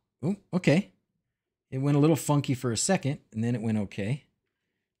 Whoa. Oh, okay. It went a little funky for a second, and then it went okay.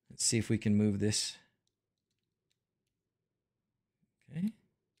 Let's see if we can move this. Okay.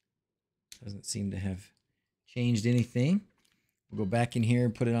 Doesn't seem to have changed anything. We'll go back in here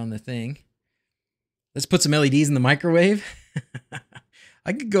and put it on the thing. Let's put some LEDs in the microwave.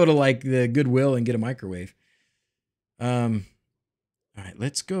 I could go to like the Goodwill and get a microwave. All right,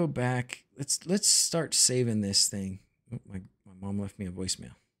 let's go back. Let's start saving this thing. Oh, my mom left me a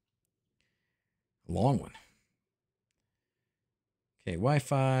voicemail. A long one. Okay,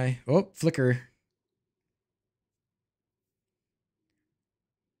 Wi-Fi. Oh, flicker.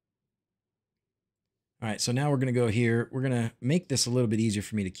 All right, so now we're going to go here. We're going to make this a little bit easier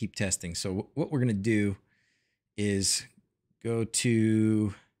for me to keep testing. So what we're going to do is go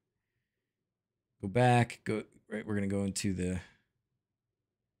back, right, we're going to go into the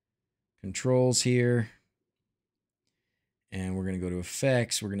controls here. And we're going to go to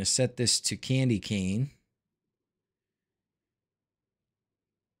effects. We're going to set this to candy cane.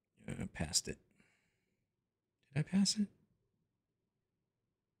 I passed it. Did I pass it?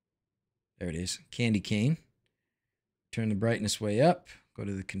 There it is, candy cane. Turn the brightness way up. Go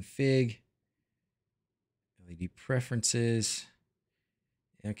to the config. LED preferences.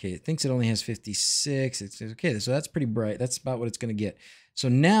 Okay, it thinks it only has 56. It's okay, so that's pretty bright. That's about what it's going to get. So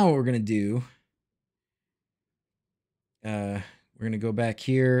now what we're going to do, we're going to go back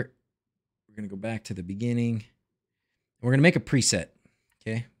here. We're going to go back to the beginning. We're going to make a preset.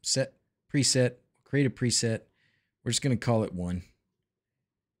 Okay, set preset, create a preset. We're just going to call it 1.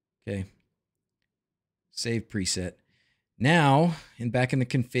 Okay, save preset. Now, back in the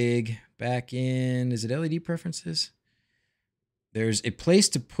config, back in, is it LED preferences? There's a place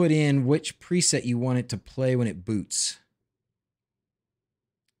to put in which preset you want it to play when it boots.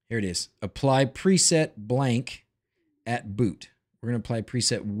 Here it is. Apply preset blank at boot. We're going to apply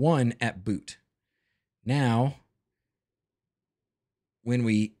preset 1 at boot. Now, when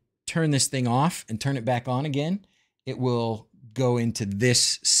we turn this thing off and turn it back on again, it will go into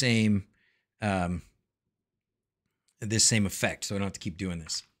this same effect. So I don't have to keep doing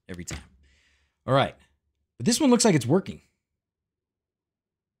this every time. All right. But this one looks like it's working.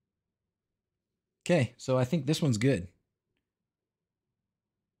 Okay, so I think this one's good.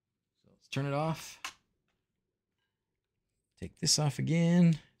 So let's turn it off. Take this off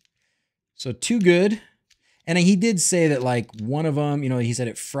again. So 2 good. And he did say that like one of them, you know, he said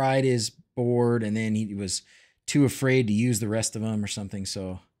it fried his board and then he was too afraid to use the rest of them or something.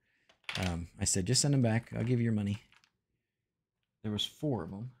 So I said, just send them back. I'll give you your money. There was 4 of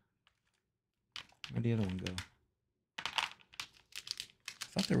them. Where'd the other one go?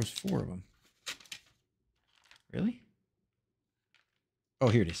 I thought there was 4 of them. Really? Oh,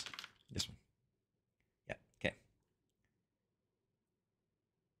 here it is. This one. Yeah, okay.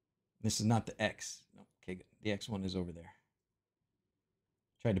 This is not the X. No, okay, good. The X one is over there.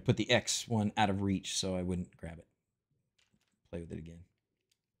 Tried to put the X one out of reach so I wouldn't grab it. Play with it again.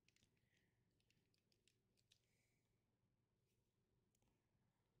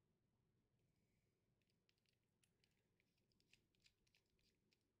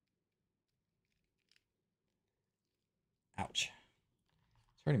 Ouch.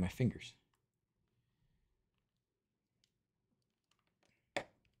 It's hurting my fingers.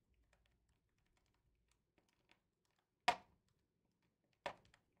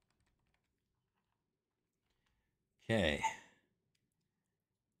 Okay.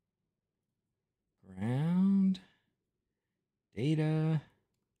 Ground, data, and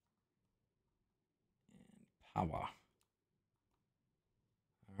power.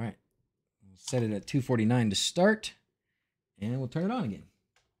 All right. We'll set it at 249 to start. And we'll turn it on again.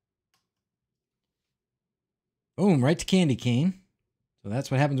 Boom, right to candy cane. So that's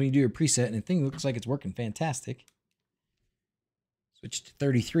what happens when you do your preset, and the thing looks like it's working fantastic. Switch to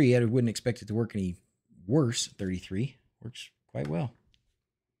 33. I wouldn't expect it to work any worse. 33 works quite well.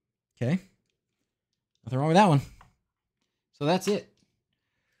 Okay. Nothing wrong with that one. So that's it.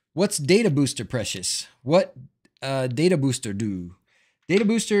 What's Data Booster, Precious? What Data Booster do? Data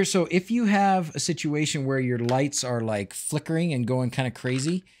Booster, so if you have a situation where your lights are like flickering and going kind of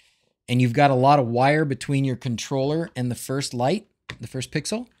crazy, and you've got a lot of wire between your controller and the first light, the first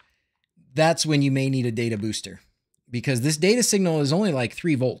pixel, that's when you may need a data booster, because this data signal is only like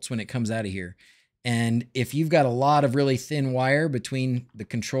 3 volts when it comes out of here. And if you've got a lot of really thin wire between the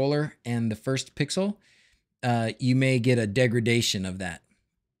controller and the first pixel, you may get a degradation of that.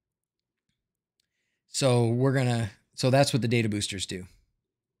 So so that's what the data boosters do.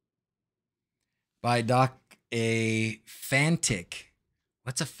 By Doc, a Fantic.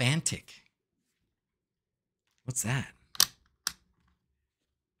 What's a Fantic? What's that?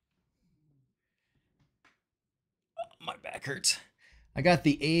 Oh, my back hurts. I got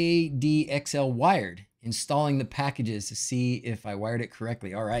the ADXL wired, installing the packages to see if I wired it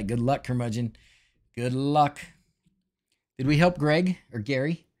correctly. All right, good luck, curmudgeon. Good luck. Did we help Greg or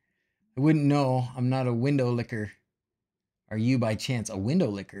Gary? I wouldn't know. I'm not a window licker. Are you by chance a window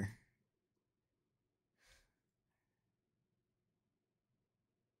licker?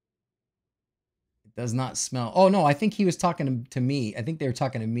 Does not smell. Oh no, I think he was talking to me. I think they were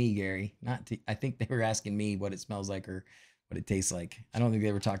talking to me, Gary. Not to, I think they were asking me what it smells like or what it tastes like. I don't think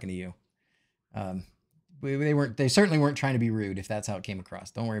they were talking to you. They certainly weren't trying to be rude if that's how it came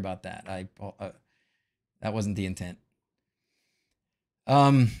across. Don't worry about that. That wasn't the intent.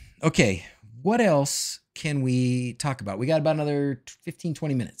 Okay, what else can we talk about? We got about another 15,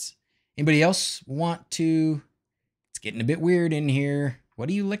 20 minutes. Anybody else want to? It's getting a bit weird in here. What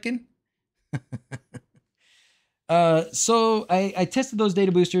are you licking? So I tested those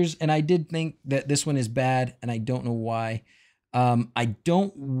data boosters, and I did think that this one is bad, and I don't know why. I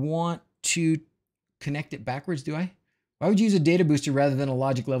don't want to connect it backwards, do I? Why would you use a data booster rather than a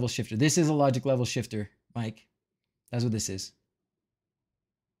logic level shifter? This is a logic level shifter, Mike. That's what this is.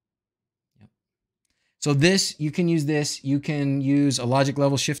 Yep. So this, you can use this. You can use a logic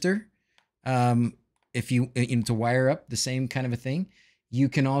level shifter if you to wire up the same kind of a thing. You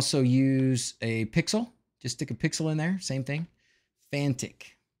can also use a pixel. Just stick a pixel in there. Same thing.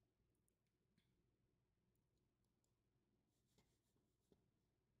 Fantic.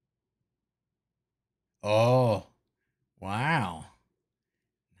 Oh, wow.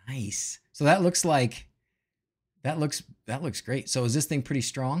 Nice. So that looks like, that looks great. So is this thing pretty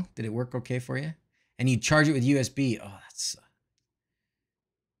strong? Did it work okay for you? And you charge it with USB. Oh, that's...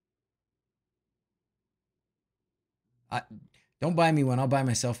 don't buy me one. I'll buy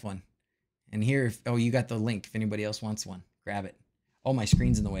myself one. And here, oh, you got the link. If anybody else wants one, grab it. Oh, my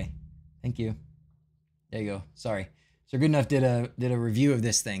screen's in the way. Thank you. There you go. Sorry. So Goodenough did a review of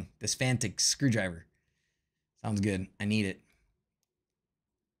this thing, this Fantic screwdriver. Sounds good. I need it.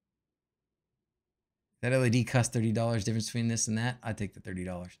 That LED cost $30. Difference between this and that, I'd take the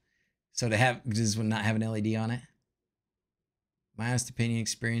 $30. So to have, this would not have an LED on it. My honest opinion,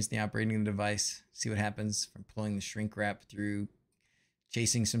 experience the operating of the device. See what happens from pulling the shrink wrap through,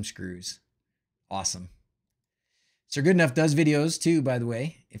 chasing some screws. Awesome. Sir Goodenough does videos too, by the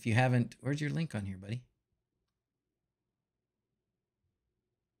way. If you haven't, where's your link on here, buddy?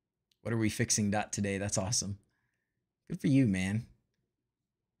 What are we fixing today? That's awesome. Good for you, man.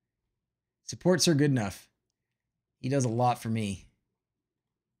 Support Sir Goodenough. He does a lot for me.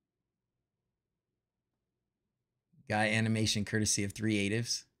 Guy animation courtesy of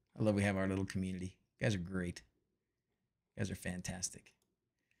 3Atives. I love we have our little community. You guys are great. You guys are fantastic.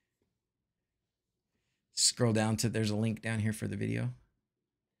 Scroll down to, there's a link down here for the video.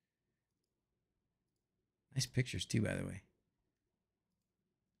 Nice pictures too, by the way.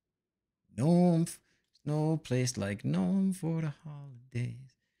 Gnome, no place like Gnome for the holidays.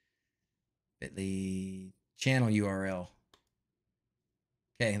 Bitly channel URL.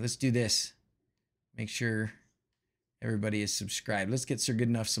 Okay, let's do this. Make sure everybody is subscribed. Let's get Sir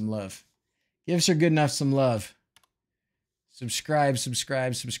Goodenough some love. Give Sir Goodenough some love. Subscribe,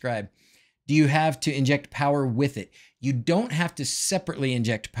 subscribe, subscribe. Do you have to inject power with it? You don't have to separately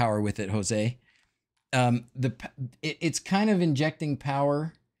inject power with it, Jose. It's kind of injecting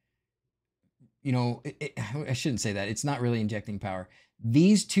power. You know, I shouldn't say that. It's not really injecting power.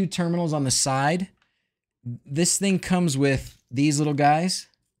 These two terminals on the side, this thing comes with these little guys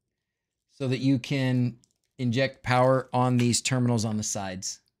so that you can inject power on these terminals on the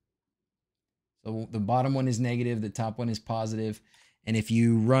sides. So the bottom one is negative, the top one is positive. And if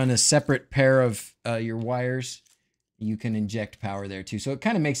you run a separate pair of your wires, you can inject power there too. So it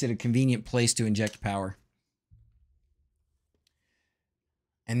kind of makes it a convenient place to inject power.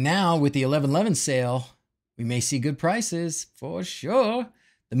 And now with the 11/11 sale, we may see good prices for sure.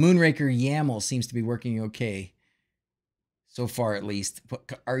 The Moonraker YAML seems to be working okay. So far, at least.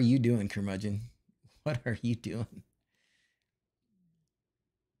 What are you doing, curmudgeon? What are you doing?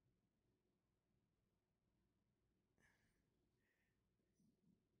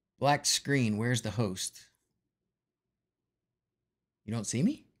 Black screen. Where's the host? You don't see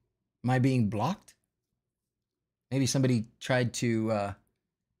me? Am I being blocked? Maybe somebody tried to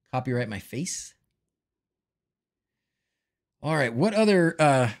copyright my face. All right. What other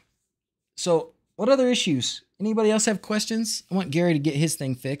what other issues? Anybody else have questions? I want Gary to get his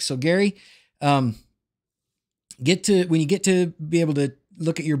thing fixed. So Gary, when you get to be able to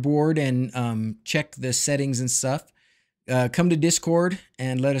look at your board and check the settings and stuff, come to Discord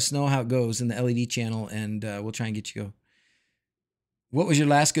and let us know how it goes in the LED channel, and we'll try and get you go. What was your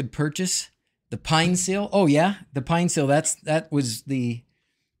last good purchase? The pine seal. Oh yeah, the pine seal. That's this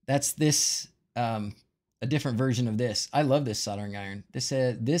a different version of this. I love this soldering iron. This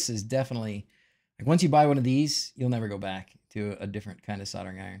is definitely, like, once you buy one of these, you'll never go back to a different kind of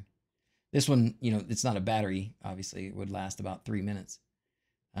soldering iron. This one, you know, it's not a battery. Obviously, it would last about 3 minutes.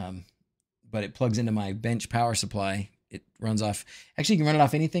 But it plugs into my bench power supply. It runs off. Actually, you can run it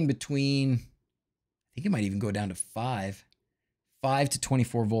off anything between, I think it might even go down to 5 to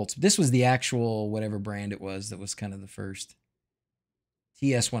 24 volts. This was the actual whatever brand it was that was kind of the first.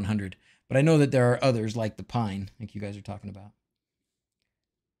 TS100. But I know that there are others like the Pine, like you guys are talking about.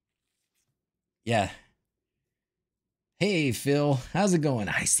 Yeah. Hey, Phil. How's it going?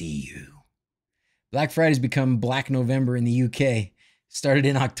 I see you. Black Friday's become Black November in the UK. Started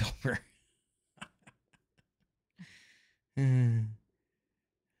in October. The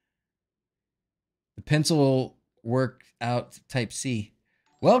pencil work out Type C.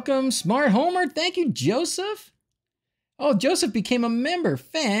 Welcome, Smart Homer. Thank you, Joseph. Oh, Joseph became a member.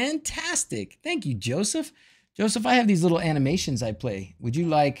 Fantastic. Thank you, Joseph. Joseph, I have these little animations I play. Would you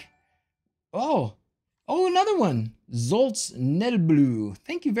like... Oh, another one. Zoltz Nelblue.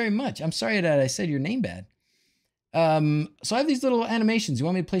 Thank you very much. I'm sorry that I said your name bad. So I have these little animations. You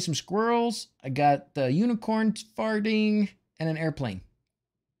want me to play some squirrels? I got the unicorn farting and an airplane.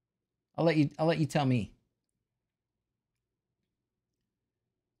 I'll let you tell me.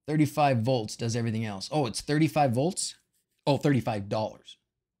 35 volts does everything else. Oh, it's 35 volts? Oh, $35. $35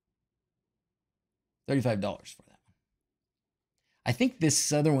 for that one. I think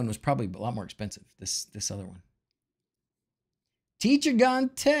this other one was probably a lot more expensive. This other one. Teacher Gone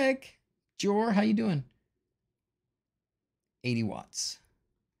Tech. Jor, how you doing? 80 watts.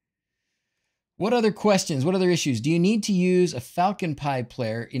 What other questions? What other issues? Do you need to use a Falcon Pi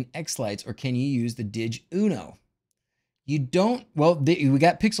player in X-Lights, or can you use the DrZzs? You don't, well, we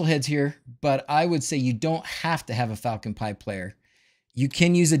got pixel heads here, but I would say you don't have to have a Falcon Pi player. You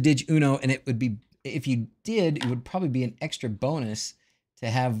can use a DrZzs, and it would be, if you did, it would probably be an extra bonus to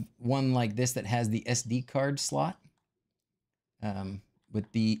have one like this that has the SD card slot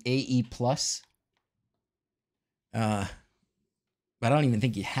with the AE+. But I don't even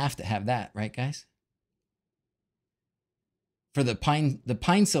think you have to have that, right, guys? For the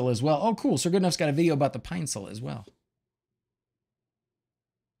pine cell as well. Oh, cool. So Good Enough's got a video about the pine cell as well.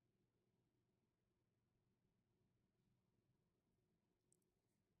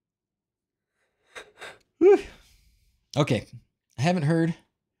 Whew. Okay, I haven't heard,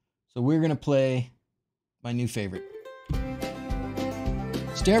 so we're gonna play my new favorite.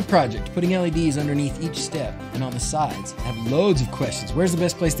 Stair project, putting LEDs underneath each step and on the sides. I have loads of questions. Where's the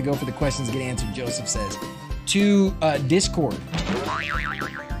best place to go for the questions to get answered? Joseph says to Discord,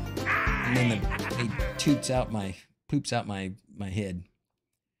 and then it poops out my head.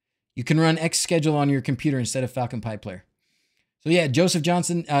 You can run X schedule on your computer instead of Falcon Pi player. So yeah, Joseph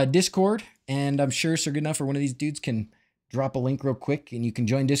Johnson, Discord, and I'm sure Sir Good Enough or one of these dudes can drop a link real quick, and you can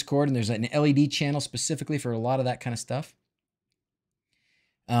join Discord, and there's an LED channel specifically for a lot of that kind of stuff.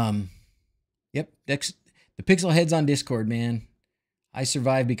 Yep, the pixel heads on Discord, man. I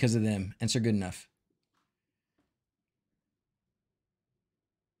survived because of them, and Sir Good Enough.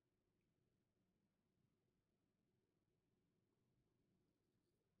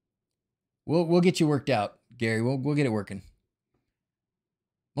 We'll get you worked out, Gary. We'll get it working.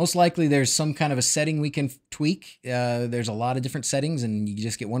 Most likely there's some kind of a setting we can tweak. There's a lot of different settings, and you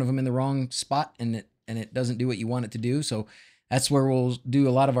just get one of them in the wrong spot, and it doesn't do what you want it to do. So that's where we'll do a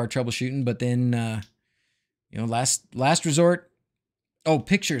lot of our troubleshooting. But then, you know, last resort, Oh,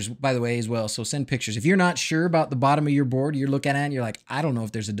 pictures, by the way, as well. So send pictures. If you're not sure about the bottom of your board, you're looking at it and you're like, I don't know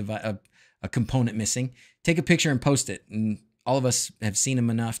if there's a component missing. Take a picture and post it. And all of us have seen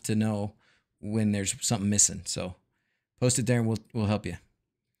them enough to know when there's something missing. So post it there and we'll help you.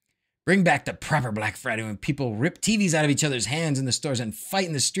 Bring back the proper Black Friday when people rip TVs out of each other's hands in the stores and fight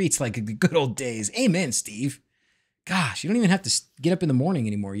in the streets like the good old days. Amen, Steve. Gosh, you don't even have to get up in the morning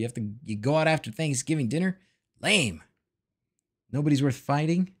anymore. You go out after Thanksgiving dinner. Lame. Nobody's worth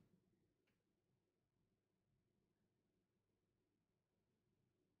fighting.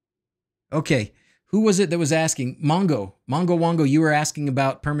 Okay, who was it that was asking? Mongo Wongo, you were asking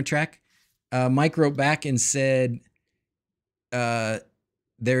about Permatrack. Mike wrote back and said,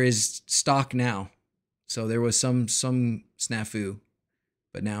 there is stock now. So there was some snafu,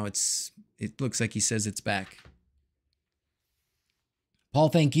 but now it looks like he says it's back. Paul,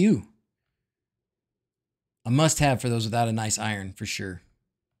 thank you. A must-have for those without a nice iron, for sure.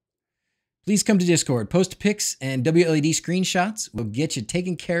 Please come to Discord. Post pics and wLED screenshots. We'll get you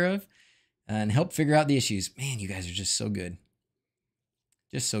taken care of and help figure out the issues. Man, you guys are just so good.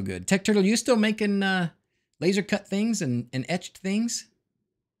 Just so good. Tech Turtle, you still making laser cut things and etched things?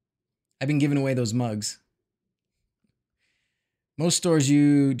 I've been giving away those mugs. Most stores,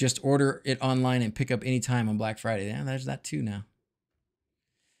 you just order it online and pick up anytime on Black Friday. Yeah, there's that too now.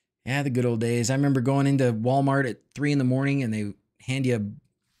 Yeah, the good old days. I remember going into Walmart at 3 in the morning and they hand you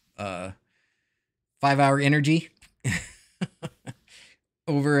a 5-hour energy.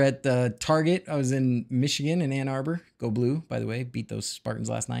 Over at Target, I was in Michigan in Ann Arbor. Go Blue, by the way. Beat those Spartans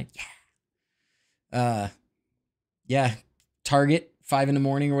last night. Yeah. Yeah, Target, 5 in the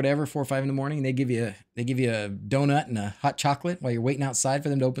morning or whatever, 4 or 5 in the morning. They give you a donut and a hot chocolate while you're waiting outside for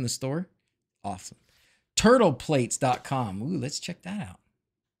them to open the store. Awesome. Turtleplates.com. Ooh, let's check that out.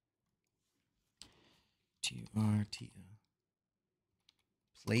 TRTO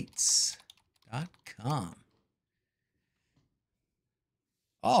plates.com.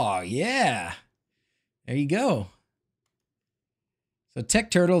 Oh, yeah. There you go. So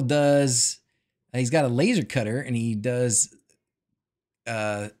Tech Turtle does, he's got a laser cutter and he does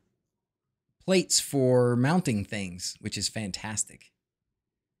plates for mounting things, which is fantastic.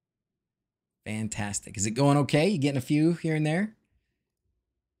 Fantastic. Is it going okay? You getting a few here and there?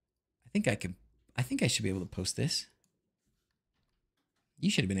 I think I should be able to post this. You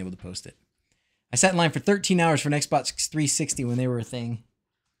should have been able to post it. I sat in line for 13 hours for an Xbox 360 when they were a thing.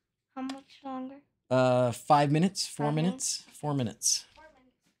 How much longer? 5 minutes, 4 minutes, 4 minutes. 4 minutes.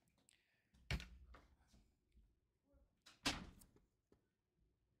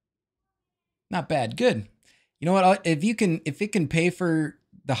 Not bad. Good. You know what? If it can pay for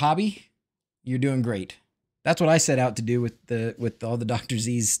the hobby, you're doing great. That's what I set out to do with all the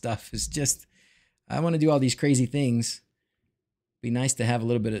DrZzs stuff. Is just I want to do all these crazy things. Be nice to have a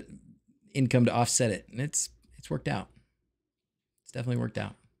little bit of income to offset it, and it's worked out. It's definitely worked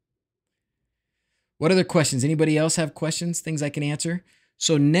out. What other questions? Anybody else have questions? Things I can answer?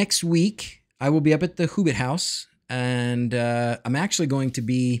 So next week I will be up at the Hobbit House, and I'm actually going to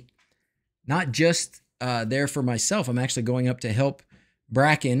be not just there for myself. I'm actually going up to help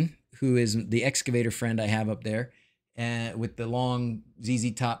Bracken, who is the excavator friend I have up there, with the long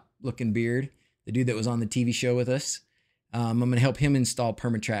ZZ Top looking beard, the dude that was on the TV show with us. I'm going to help him install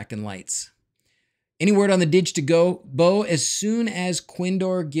Permatrack and lights. Any word on the Dig2Go? Bo, as soon as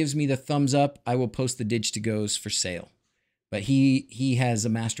Quindor gives me the thumbs up, I will post the Dig2Gos for sale. But he has a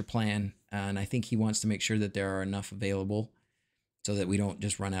master plan, and I think he wants to make sure that there are enough available so that we don't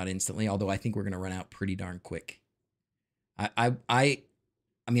just run out instantly, although I think we're going to run out pretty darn quick. I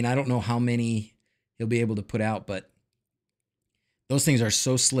mean, I don't know how many he'll be able to put out, but those things are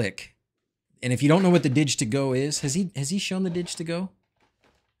so slick. And if you don't know what the Dig2Go is, has he shown the Dig2Go?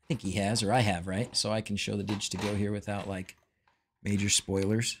 I think he has, or I have, right? So I can show the Dig2Go here without like major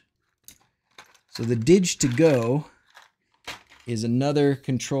spoilers. So the Dig2Go is another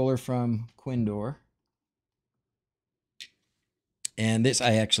controller from Quindor. And this,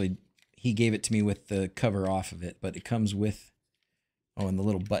 he gave it to me with the cover off of it, but it comes with, oh, and the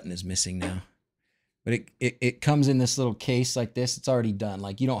little button is missing now. But it comes in this little case like this. It's already done.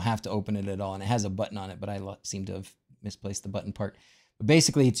 Like, you don't have to open it at all. And it has a button on it, but I seem to have misplaced the button part. But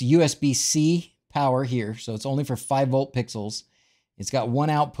basically, it's USB-C power here. So it's only for 5-volt pixels. It's got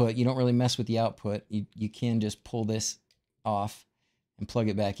one output. You don't really mess with the output. You can just pull this off and plug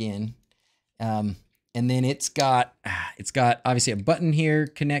it back in. And then it's got obviously a button here,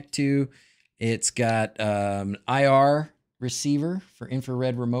 connect to. It's got IR receiver for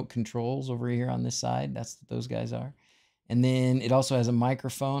infrared remote controls over here on this side. That's what those guys are. And then it also has a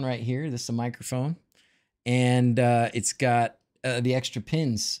microphone right here. This is a microphone. And it's got the extra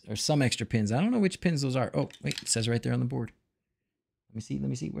pins or some extra pins. I don't know which pins those are. Oh, wait, it says right there on the board. Let me see. Let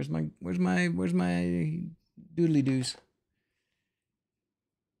me see. Where's my doodly doos?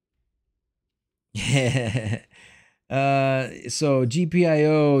 Yeah. So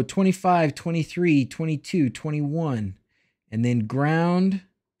GPIO 25, 23, 22, 21, and then ground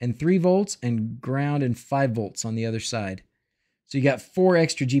and 3 volts and ground and 5 volts on the other side. So you got 4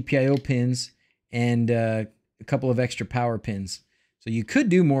 extra GPIO pins and a couple of extra power pins. So you could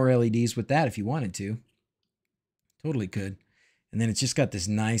do more LEDs with that if you wanted to. Totally could. And then it's just got this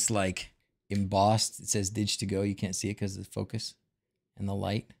nice, like, embossed, it says DrZzs. You can't see it because of the focus and the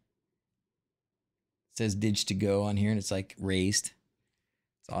light. It says DrZzs on here, and it's like raised.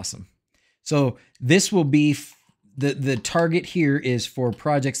 It's awesome. So this will be, the target here is for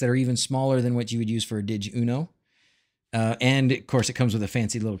projects that are even smaller than what you would use for a Dig Uno. And of course it comes with a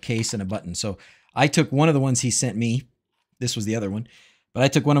fancy little case and a button. So I took one of the ones he sent me. This was the other one. But I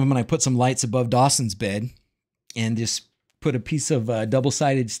took one of them and I put some lights above Dawson's bed and just put a piece of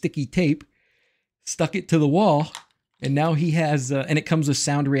double-sided sticky tape, stuck it to the wall, and now he has, and it comes with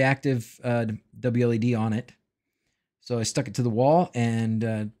sound reactive wLED on it. So I stuck it to the wall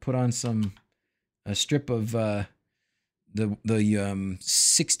and put on a strip of the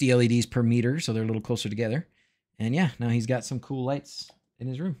 60 LEDs per meter, so they're a little closer together. And yeah, now he's got some cool lights in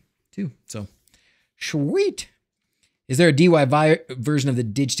his room too. So sweet. Is there a DIY version of the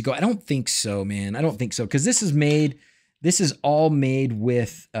DrZzs? I don't think so, man. I don't think so, because this is all made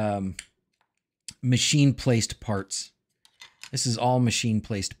with machine placed parts. This is all machine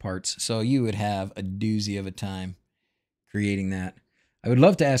placed parts. So you would have a doozy of a time creating that. I would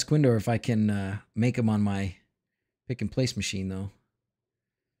love to ask Windor if I can make them on my pick and place machine, though,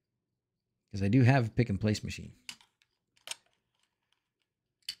 because I do have a pick and place machine.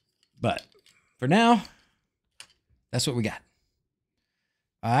 But for now, that's what we got.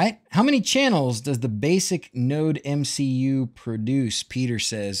 All right. How many channels does the basic Node MCU produce? Peter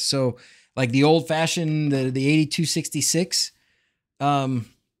says. So like the old fashioned, the 8266,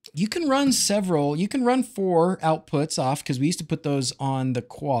 you can run several. You can run 4 outputs off, because we used to put those on the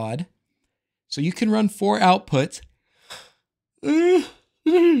quad. So you can run 4 outputs.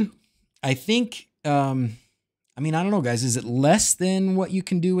 I think, I mean, I don't know, guys. Is it less than what you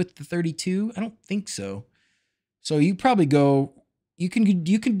can do with the 32? I don't think so. So you probably go, you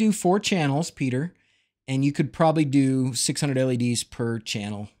can do 4 channels, Peter, and you could probably do 600 LEDs per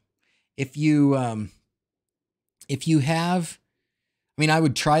channel. If you have, I mean, I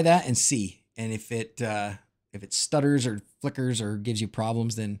would try that and see. And if it stutters or flickers or gives you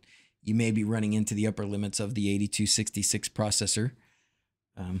problems, then you may be running into the upper limits of the 8266 processor.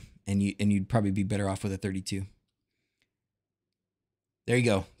 And you'd probably be better off with a 32. There you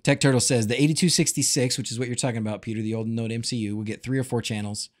go. Tech Turtle says the 8266, which is what you're talking about, Peter, the old Node MCU, will get 3 or 4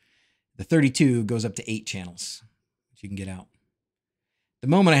 channels. The 32 goes up to 8 channels, which you can get out. The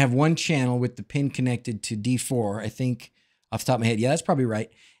moment I have 1 channel with the pin connected to D4, I think off the top of my head, yeah, that's probably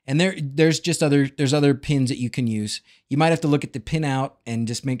right. And there's other pins that you can use. You might have to look at the pin out and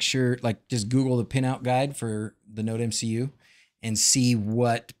just make sure, like, just Google the pin out guide for the Node MCU and see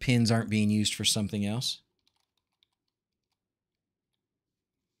what pins aren't being used for something else.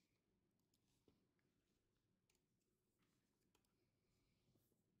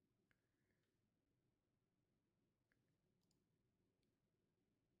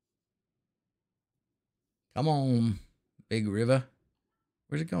 Come on, Big River.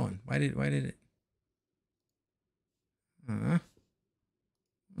 Where's it going? Why did it? Oh,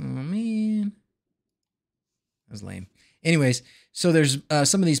 man. That was lame. Anyways, so there's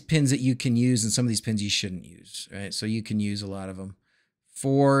some of these pins that you can use and some of these pins you shouldn't use, right? So you can use a lot of them.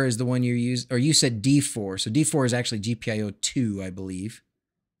 4 is the one you use, or you said D4. So D4 is actually GPIO 2, I believe,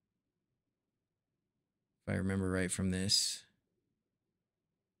 if I remember right from this.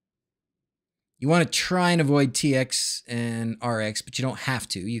 You want to try and avoid TX and RX, but you don't have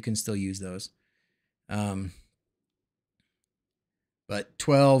to. You can still use those. But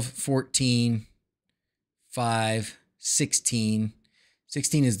 12, 14, 5, 16.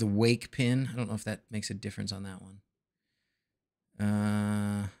 16 is the wake pin. I don't know if that makes a difference on that one.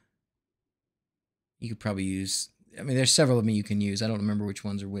 You could probably use, I mean, there's several of them you can use. I don't remember which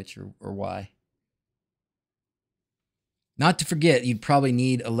ones are which or why. Not to forget, you'd probably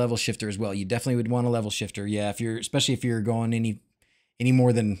need a level shifter as well. You definitely would want a level shifter. Yeah, especially if you're going any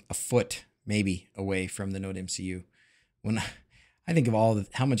more than a foot maybe away from the Node MCU. When I think of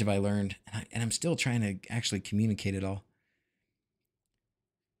how much have I learned, and I'm still trying to actually communicate it all.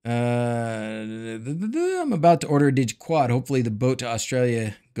 I'm about to order a Dig Quad. Hopefully the boat to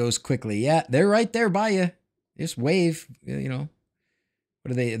Australia goes quickly. Yeah, they're right there by you. Just wave, you know.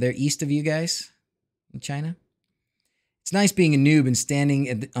 What are they? They're east of you guys in China. It's nice being a noob and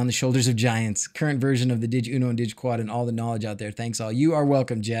standing on the shoulders of giants. Current version of the Dig Uno and Dig Quad and all the knowledge out there. Thanks all. You are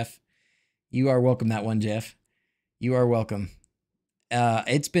welcome, Jeff. You are welcome, that one, Jeff. You are welcome.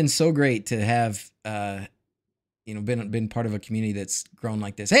 It's been so great to have, you know, been part of a community that's grown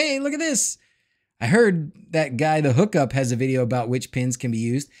like this. Hey, look at this. I heard that guy, the Hookup, has a video about which pins can be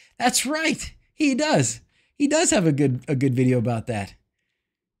used. That's right. He does. He does have a good video about that.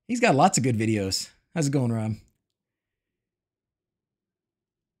 He's got lots of good videos. How's it going, Rob?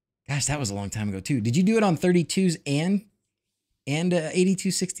 Gosh, that was a long time ago too. Did you do it on 32s and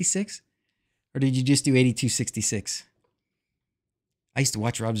 8266? Or did you just do 8266? I used to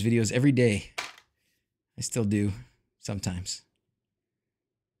watch Rob's videos every day. I still do sometimes.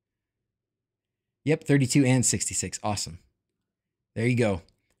 Yep, 32 and 66. Awesome. There you go.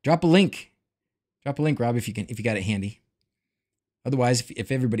 Drop a link. Drop a link, Rob, if you got it handy. Otherwise,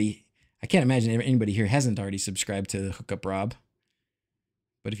 if everybody, I can't imagine anybody here hasn't already subscribed to the Hookup Rob.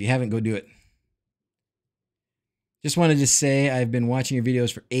 But if you haven't, go do it. Just wanted to say I've been watching your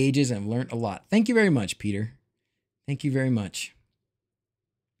videos for ages and I've learned a lot. Thank you very much, Peter. Thank you very much.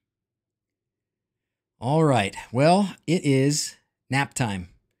 All right. Well, it is nap time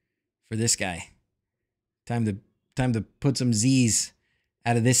for this guy. Time to put some Z's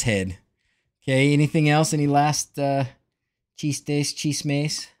out of this head. Okay, anything else? Any last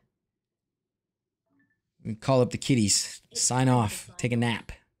chismes? Call up the kitties. Sign off. Take a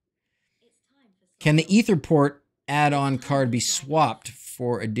nap. Can the ether port add-on card be swapped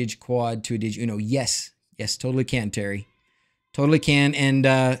for a Dig Quad to a Dig Uno? Yes. Yes, totally can, Terry. Totally can. And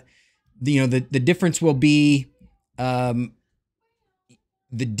you know, the difference will be the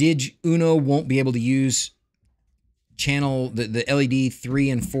Dig Uno won't be able to use channel the LED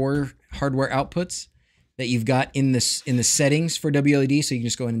 3 and 4 hardware outputs that you've got in the settings for wLED, so you can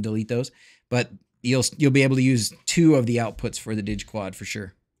just go in and delete those. But you'll be able to use 2 of the outputs for the Dig Quad for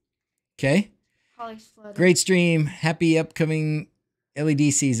sure. Okay? Great stream. Happy upcoming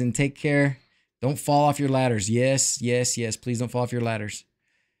LED season. Take care. Don't fall off your ladders. Yes, yes, yes. Please don't fall off your ladders.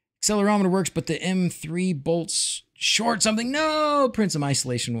 Accelerometer works, but the M3 bolts short something. No, print some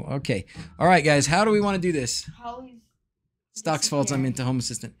isolation. Okay. All right, guys. How do we want to do this? Stocks faults. I'm into Home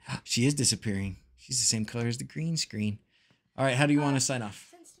Assistant. She is disappearing. She's the same color as the green screen. All right. How do you want to sign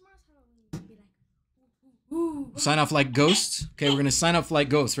off? Sign off like ghosts. Okay, we're going to sign off like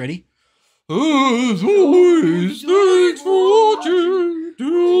ghosts. Ready? As always, thanks for watching.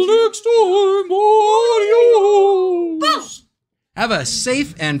 Till next time, adios. Have a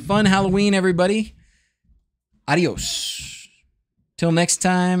safe and fun Halloween, everybody. Adios. Till next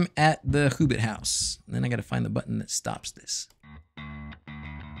time at the Hobbit House. And then I got to find the button that stops this.